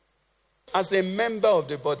 As a member of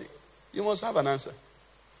the body, you must have an answer.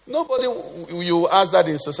 Nobody, you ask that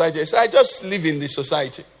in society. Say, I just live in the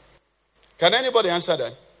society. Can anybody answer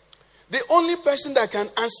that? The only person that can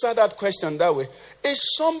answer that question that way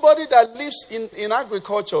is somebody that lives in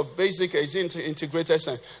agriculture, basic integrated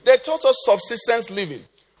science. They taught us subsistence living,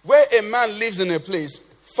 where a man lives in a place,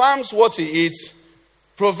 farms what he eats,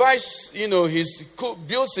 provides, you know,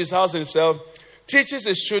 builds his house himself, teaches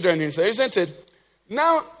his children himself, isn't it?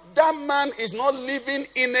 Now, that man is not living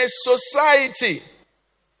in a society.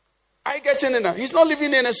 Are you getting it now? He's not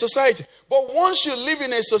living in a society. But once you live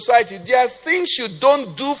in a society, there are things you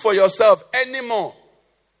don't do for yourself anymore.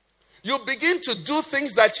 You begin to do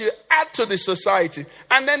things that you add to the society.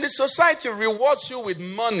 And then the society rewards you with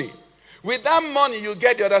money. With that money, you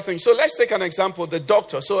get the other things. So let's take an example, the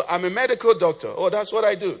doctor. So I'm a medical doctor. Oh, that's what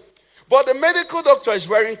I do. But the medical doctor is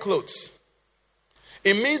wearing clothes.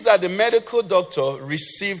 It means that the medical doctor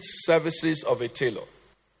received services of a tailor.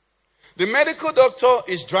 The medical doctor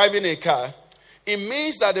is driving a car. It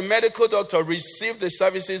means that the medical doctor received the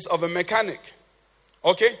services of a mechanic.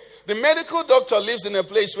 Okay? The medical doctor lives in a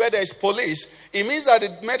place where there is police. It means that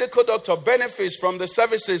the medical doctor benefits from the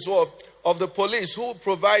services of the police who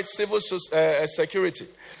provide civil security.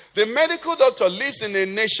 The medical doctor lives in a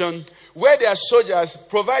nation where there are soldiers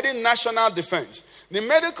providing national defense. The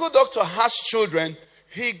medical doctor has children.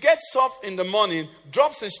 He gets up in the morning,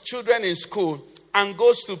 drops his children in school, and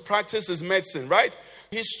goes to practice his medicine, right?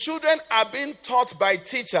 His children are being taught by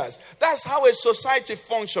teachers. That's how a society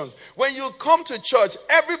functions. When you come to church,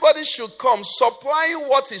 everybody should come supplying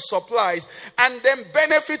what he supplies and then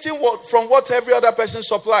benefiting from what every other person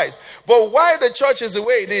supplies. But why the church is the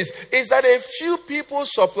way it is that a few people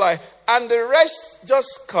supply and the rest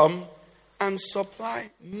just come and supply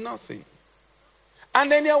nothing. And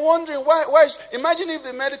then you're wondering why imagine if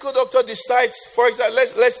the medical doctor decides, for example,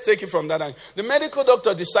 let's take it from that angle. The medical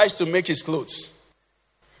doctor decides to make his clothes,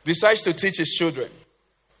 decides to teach his children,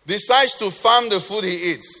 decides to farm the food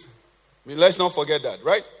he eats. I mean, let's not forget that,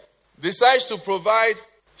 right? Decides to provide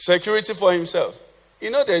security for himself.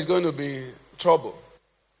 You know there's going to be trouble.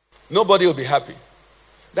 Nobody will be happy.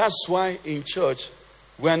 That's why in church,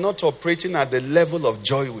 we are not operating at the level of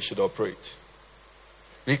joy we should operate.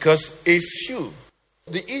 Because a few,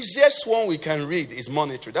 the easiest one we can read is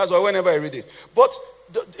monetary. That's why whenever I read it. But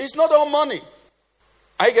it's not all money.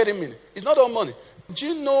 I get it. It's not all money. Do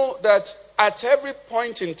you know that at every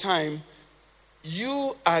point in time,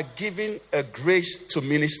 you are given a grace to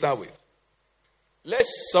minister with?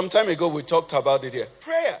 Some time ago we talked about it here.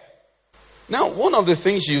 Prayer. Now, one of the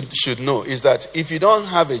things you should know is that if you don't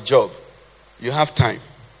have a job, you have time.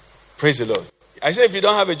 Praise the Lord. I say if you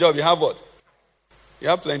don't have a job, you have what? You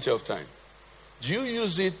have plenty of time. Do you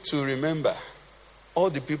use it to remember all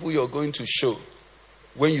the people you're going to show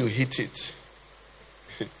when you hit it?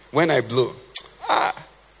 When I blow, I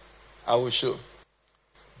will show.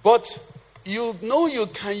 But you know you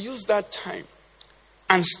can use that time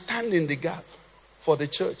and stand in the gap for the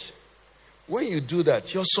church. When you do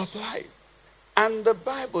that, you're supplied. And the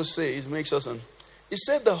Bible says, it makes us on. It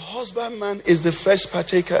said the husbandman is the first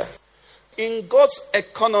partaker. In God's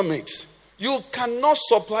economics, you cannot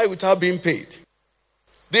supply without being paid.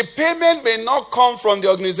 The payment may not come from the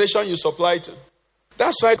organization you supply to.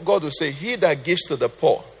 That's why God will say, he that gives to the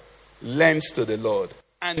poor lends to the Lord.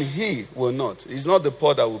 And he will not. It's not the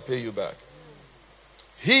poor that will pay you back.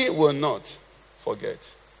 He will not forget.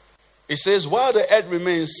 It says, while the earth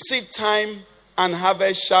remains, seed time and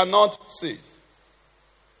harvest shall not cease.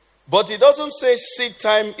 But it doesn't say seed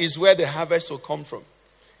time is where the harvest will come from.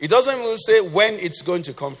 It doesn't even say when it's going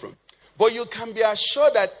to come from. But you can be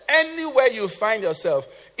assured that anywhere you find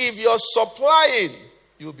yourself, if you're supplying,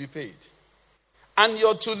 you'll be paid. And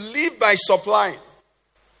you're to live by supplying.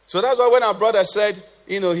 So that's why when our brother said,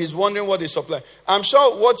 he's wondering what is supply. I'm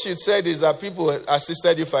sure what you said is that people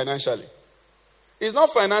assisted you financially. It's not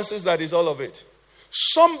finances that is all of it.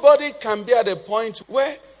 Somebody can be at a point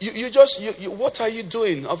where you what are you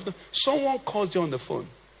doing? Someone calls you on the phone.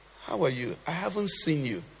 How are you? I haven't seen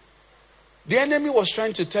you. The enemy was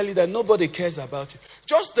trying to tell you that nobody cares about you.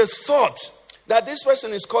 Just the thought that this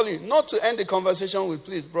person is calling, not to end the conversation with,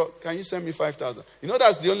 please, bro, can you send me 5,000?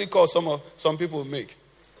 That's the only call some people make.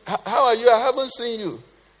 How are you? I haven't seen you.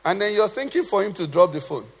 And then you're thinking for him to drop the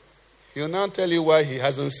phone. He'll now tell you why he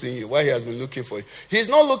hasn't seen you, why he has been looking for you. He's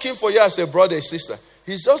not looking for you as a brother or sister.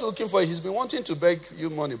 He's just looking for you. He's been wanting to beg you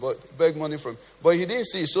money, beg money from you. But he didn't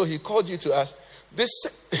see you, so he called you to ask.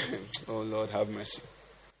 Oh, Lord, have mercy.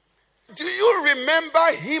 Do you remember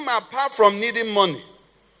him apart from needing money?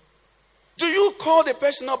 Do you call the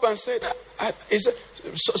person up and say,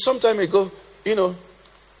 some time ago,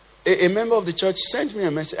 a member of the church sent me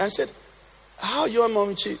a message and said, how you are,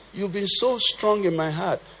 Momchi? You've been so strong in my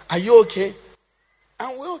heart. Are you okay?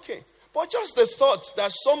 And we're okay. But just the thought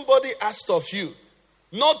that somebody asked of you,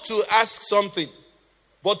 not to ask something,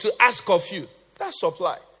 but to ask of you, that's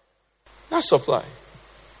supply. That's supply.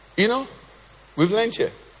 We've learned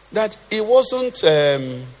here that it wasn't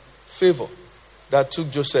favor that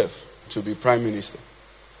took Joseph to be prime minister.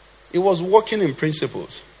 It was working in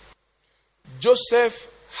principles. Joseph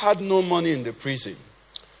had no money in the prison.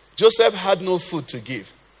 Joseph had no food to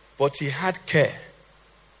give, but he had care.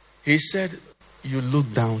 He said, you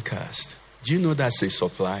look downcast. Do you know that's a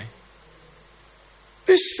supply?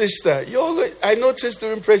 This sister, I noticed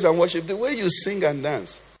during praise and worship, the way you sing and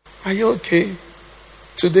dance. Are you okay?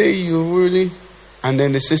 Today you really... And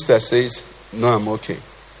then the sister says, no, I'm okay.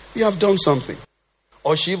 You have done something.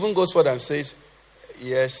 Or she even goes further and says,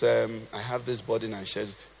 yes, I have this burden and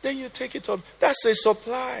shares. Then you take it up. That's a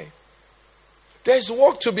supply. There's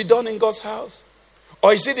work to be done in God's house.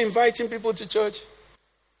 Or is it inviting people to church?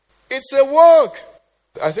 It's a work.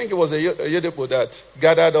 I think it was a Yedepo that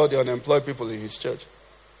gathered all the unemployed people in his church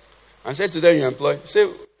and said to them, you employ, say,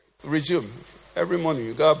 resume. Every morning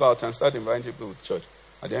you go about and start inviting people to church.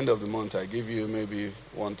 At the end of the month, I give you maybe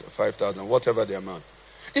 5,000, whatever the amount.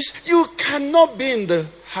 You cannot be in the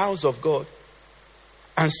house of God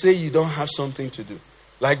and say you don't have something to do.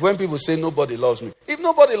 Like when people say nobody loves me. If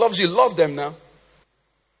nobody loves you, love them now.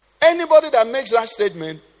 Anybody that makes that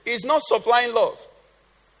statement is not supplying love.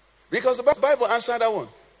 Because the Bible answered that one.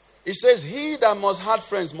 It says, he that must have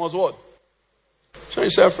friends must what? Show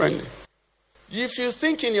yourself friendly. If you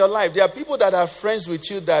think in your life, there are people that are friends with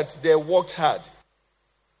you that they worked hard.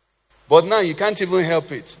 But now you can't even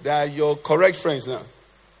help it. They are your correct friends now.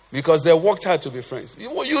 Because they worked hard to be friends.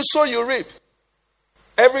 You sow, you reap.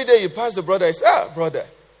 Every day you pass the brother, you say, brother,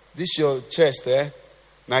 this your chest,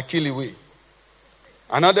 na kiliwi.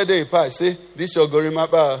 Another day you pass, say, this your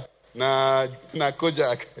gorimapa, na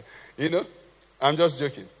kojak. I'm just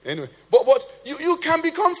joking. Anyway, but you can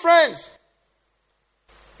become friends.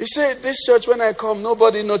 He said, this church, when I come,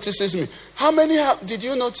 nobody notices me. How many did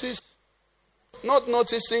you notice? Not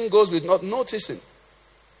noticing goes with not noticing.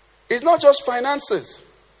 It's not just finances.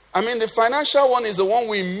 The financial one is the one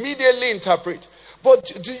we immediately interpret. But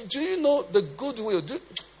do you know the goodwill?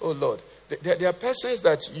 Oh Lord, there are persons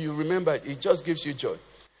that you remember, it just gives you joy.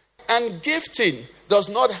 And gifting does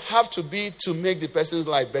not have to be to make the person's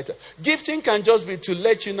life better. Gifting can just be to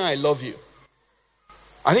let you know I love you.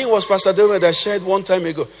 I think it was Pastor David that shared one time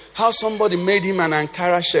ago how somebody made him an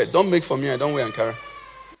Ankara shirt. Don't make for me, I don't wear Ankara.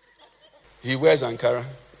 He wears Ankara.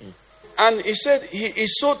 And he said he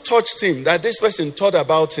so touched him that this person thought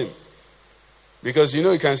about him. Because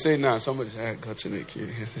you can say, now somebody said, I got to make you.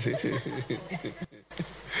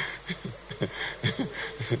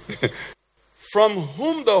 From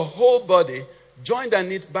whom the whole body joined and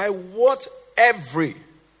knit by what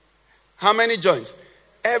how many joints?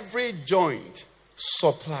 Every joint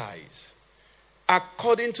supplies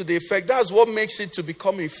according to the effect. That's what makes it to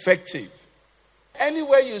become effective.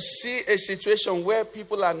 Anywhere you see a situation where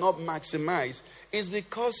people are not maximized, is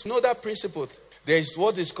because that principle. There is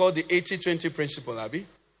what is called the 80-20 principle, Abby,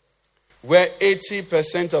 where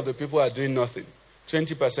 80% of the people are doing nothing.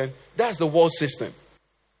 20%, that's the world system.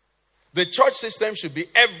 The church system should be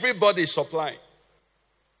everybody supplying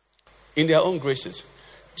in their own graces.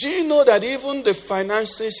 Do you know that even the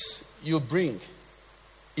finances you bring,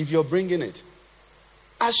 if you're bringing it,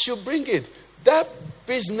 as you bring it, that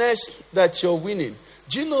business that you're winning,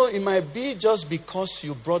 do you know it might be just because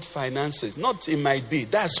you brought finances? Not it might be.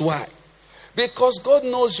 That's why. Because God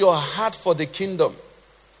knows your heart for the kingdom.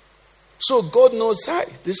 So God knows, hi,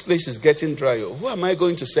 this place is getting dry. Who am I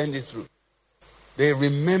going to send it through? They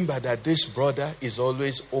remember that this brother is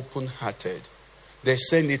always open-hearted. They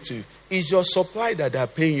send it to you. It's your supply that they're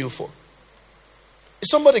paying you for.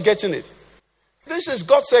 Is somebody getting it? This is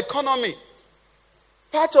God's economy.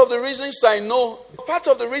 Part of the reasons I know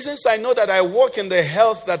that I work in the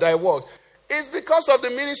health that I work is because of the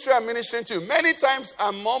ministry I'm ministering to. Many times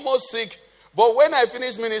I'm almost sick, but when I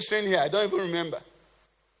finish ministering here, I don't even remember.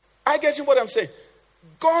 I get you what I'm saying.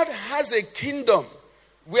 God has a kingdom.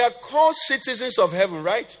 We are called citizens of heaven,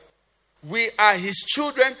 right? We are his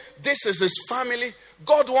children. This is his family.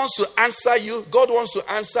 God wants to answer you. God wants to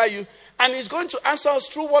answer you. And he's going to answer us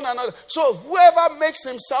through one another. So whoever makes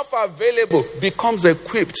himself available becomes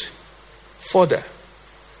equipped further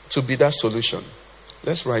to be that solution.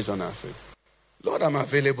 Let's rise on our feet. Lord, I'm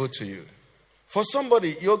available to you. For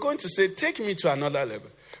somebody, you're going to say, take me to another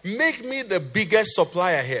level. Make me the biggest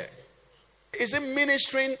supplier here. Is it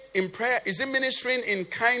ministering in prayer? Is it ministering in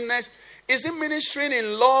kindness? Is it ministering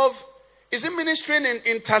in love? Is it ministering in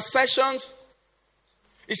intercessions?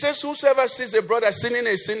 He says, whosoever sees a brother sinning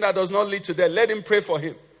a sin that does not lead to death, let him pray for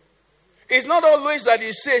him. It's not always that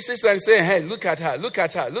you see a sister and say, hey, look at her, look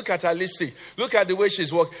at her, look at her lipstick, look at the way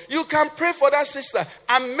she's walking. You can pray for that sister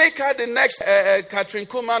and make her the next Catherine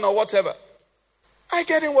Kuhlman or whatever. I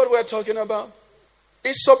get in what we're talking about.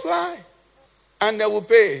 It's supply. And they will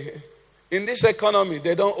pay. In this economy,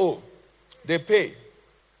 they don't owe. They pay.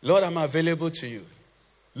 Lord, I'm available to you.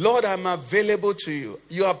 Lord, I'm available to you.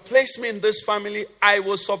 You have placed me in this family. I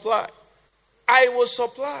will supply. I will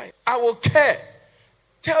supply. I will care.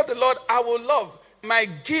 Tell the Lord, I will love. My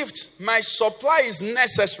gift, my supply is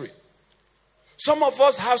necessary. Some of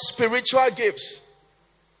us have spiritual gifts.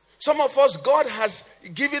 Some of us, God has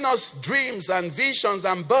given us dreams and visions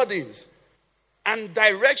and burdens and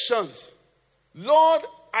directions. Lord,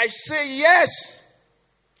 I say yes.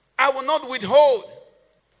 I will not withhold.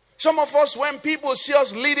 Some of us, when people see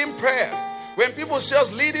us leading prayer, when people see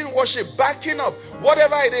us leading worship, backing up,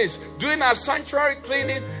 whatever it is, doing our sanctuary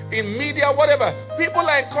cleaning, in media, whatever, people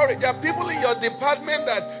are encouraged. There are people in your department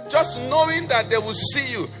that just knowing that they will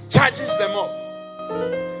see you charges them up.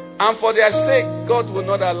 And for their sake, God will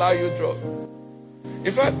not allow you to drop.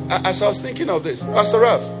 In fact, as I was thinking of this, Pastor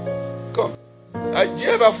Ralph, come. Do you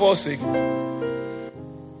ever fall sick?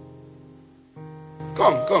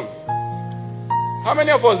 Come. How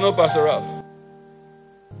many of us know Pastor Ralph?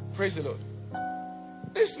 Praise the Lord.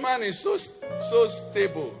 This man is so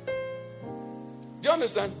stable. Do you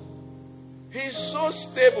understand? He's so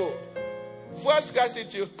stable. Fuel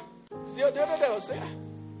scarcity. The other day I was saying,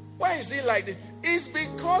 why is he like this? It's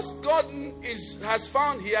because God has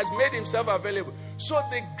found, he has made himself available. So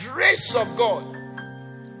the grace of God,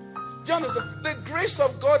 do you understand? The grace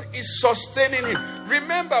of God is sustaining him.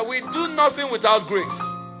 Remember, we do nothing without grace.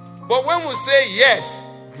 But when we say yes,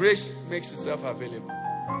 grace makes itself available.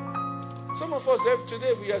 Some of us,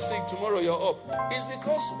 today we are sick, tomorrow you're up. It's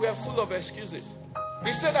because we are full of excuses.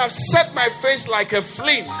 He said, I've set my face like a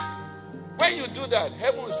flint. When you do that,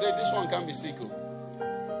 heaven will say, this one can't be sick.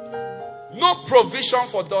 No provision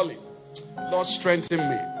for dulling. Lord, strengthen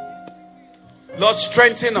me. Lord,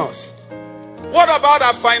 strengthen us. What about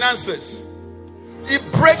our finances? It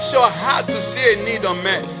breaks your heart to see a need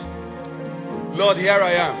unmet. Lord, here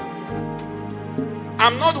I am.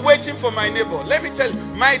 I'm not waiting for my neighbor. Let me tell you,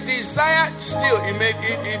 my desire still,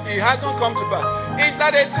 it hasn't come to pass, is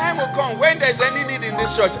that a time will come when there's any need in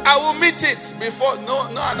this church. I will meet it before, no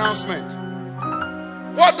announcement.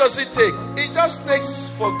 What does it take? It just takes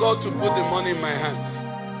for God to put the money in my hands.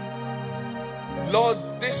 Lord,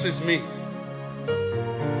 this is me.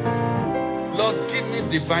 Lord, give me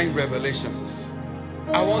divine revelations.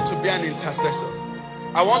 I want to be an intercessor.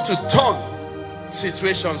 I want to turn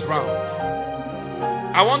situations round.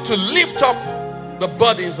 I want to lift up the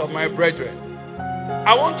burdens of my brethren.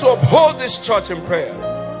 I want to uphold this church in prayer.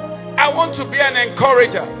 I want to be an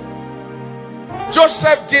encourager.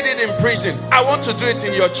 Joseph did it in prison. I want to do it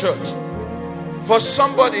in your church. For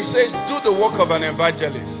somebody says, do the work of an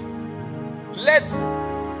evangelist. Let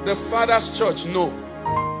the Father's church know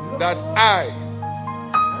that I,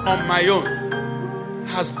 on my own,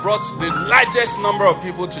 has brought the largest number of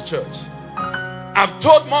people to church. I've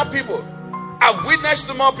told more people. I've witnessed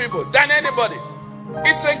to more people than anybody.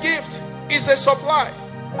 It's a gift. It's a supply.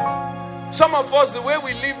 Some of us, the way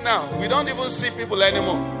we live now, we don't even see people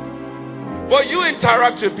anymore. But you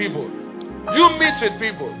interact with people. You meet with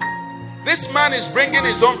people. This man is bringing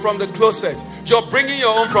his own from the closet. You're bringing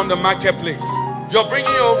your own from the marketplace. You're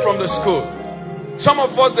bringing your own from the school. Some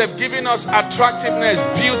of us, they've given us attractiveness,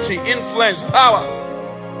 beauty, influence, power.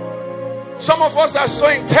 Some of us are so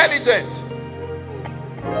intelligent.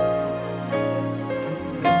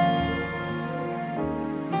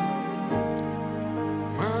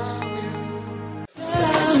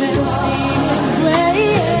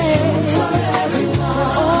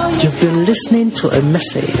 You've been listening to a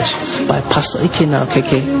message by Pastor Ikenna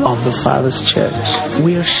of the Father's Church.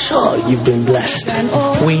 We are sure you've been blessed.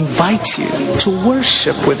 We invite you to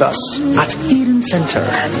worship with us at Eden Center,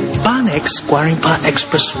 Banex Gwarimpa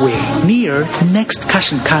Expressway, near Next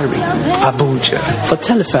Cash and Carry, Abuja. For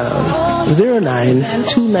telephone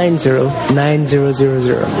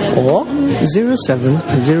 09-290-9000 or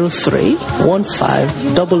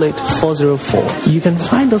 0703-1588-404. You can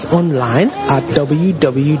find us online at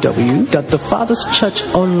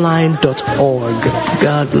www.thefatherschurchonline.org.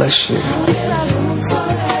 God bless you.